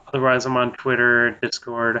 Otherwise, I'm on Twitter,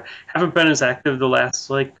 Discord. Haven't been as active the last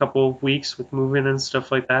couple of weeks with moving and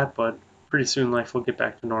stuff like that, but pretty soon life will get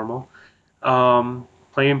back to normal.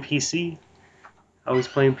 Playing PC. Always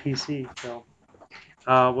playing PC. So,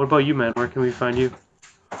 what about you, man? Where can we find you?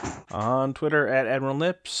 On Twitter at Admiral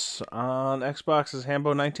Nips, on Xbox is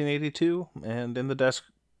Hambo1982, and in the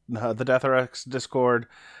DeathRx Discord,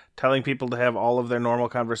 telling people to have all of their normal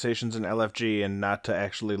conversations in LFG and not to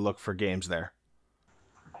actually look for games there.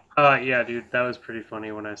 Yeah, dude, that was pretty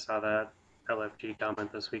funny when I saw that LFG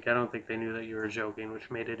comment this week. I don't think they knew that you were joking, which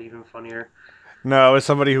made it even funnier. No, as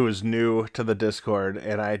somebody who was new to the Discord,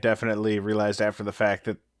 and I definitely realized after the fact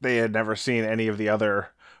that they had never seen any of the other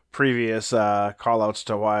previous call-outs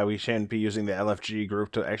to why we shouldn't be using the LFG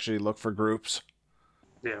group to actually look for groups.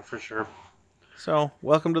 Yeah, for sure. So,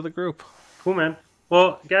 welcome to the group. Cool, man.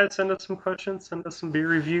 Well, guys, send us some questions. Send us some beer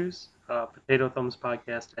reviews.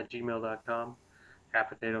 PotatoThumbsPodcast@gmail.com. At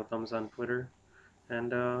Potato Thumbs on Twitter.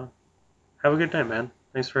 And have a good time, man.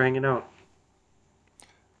 Thanks for hanging out.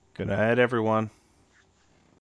 Good night, everyone.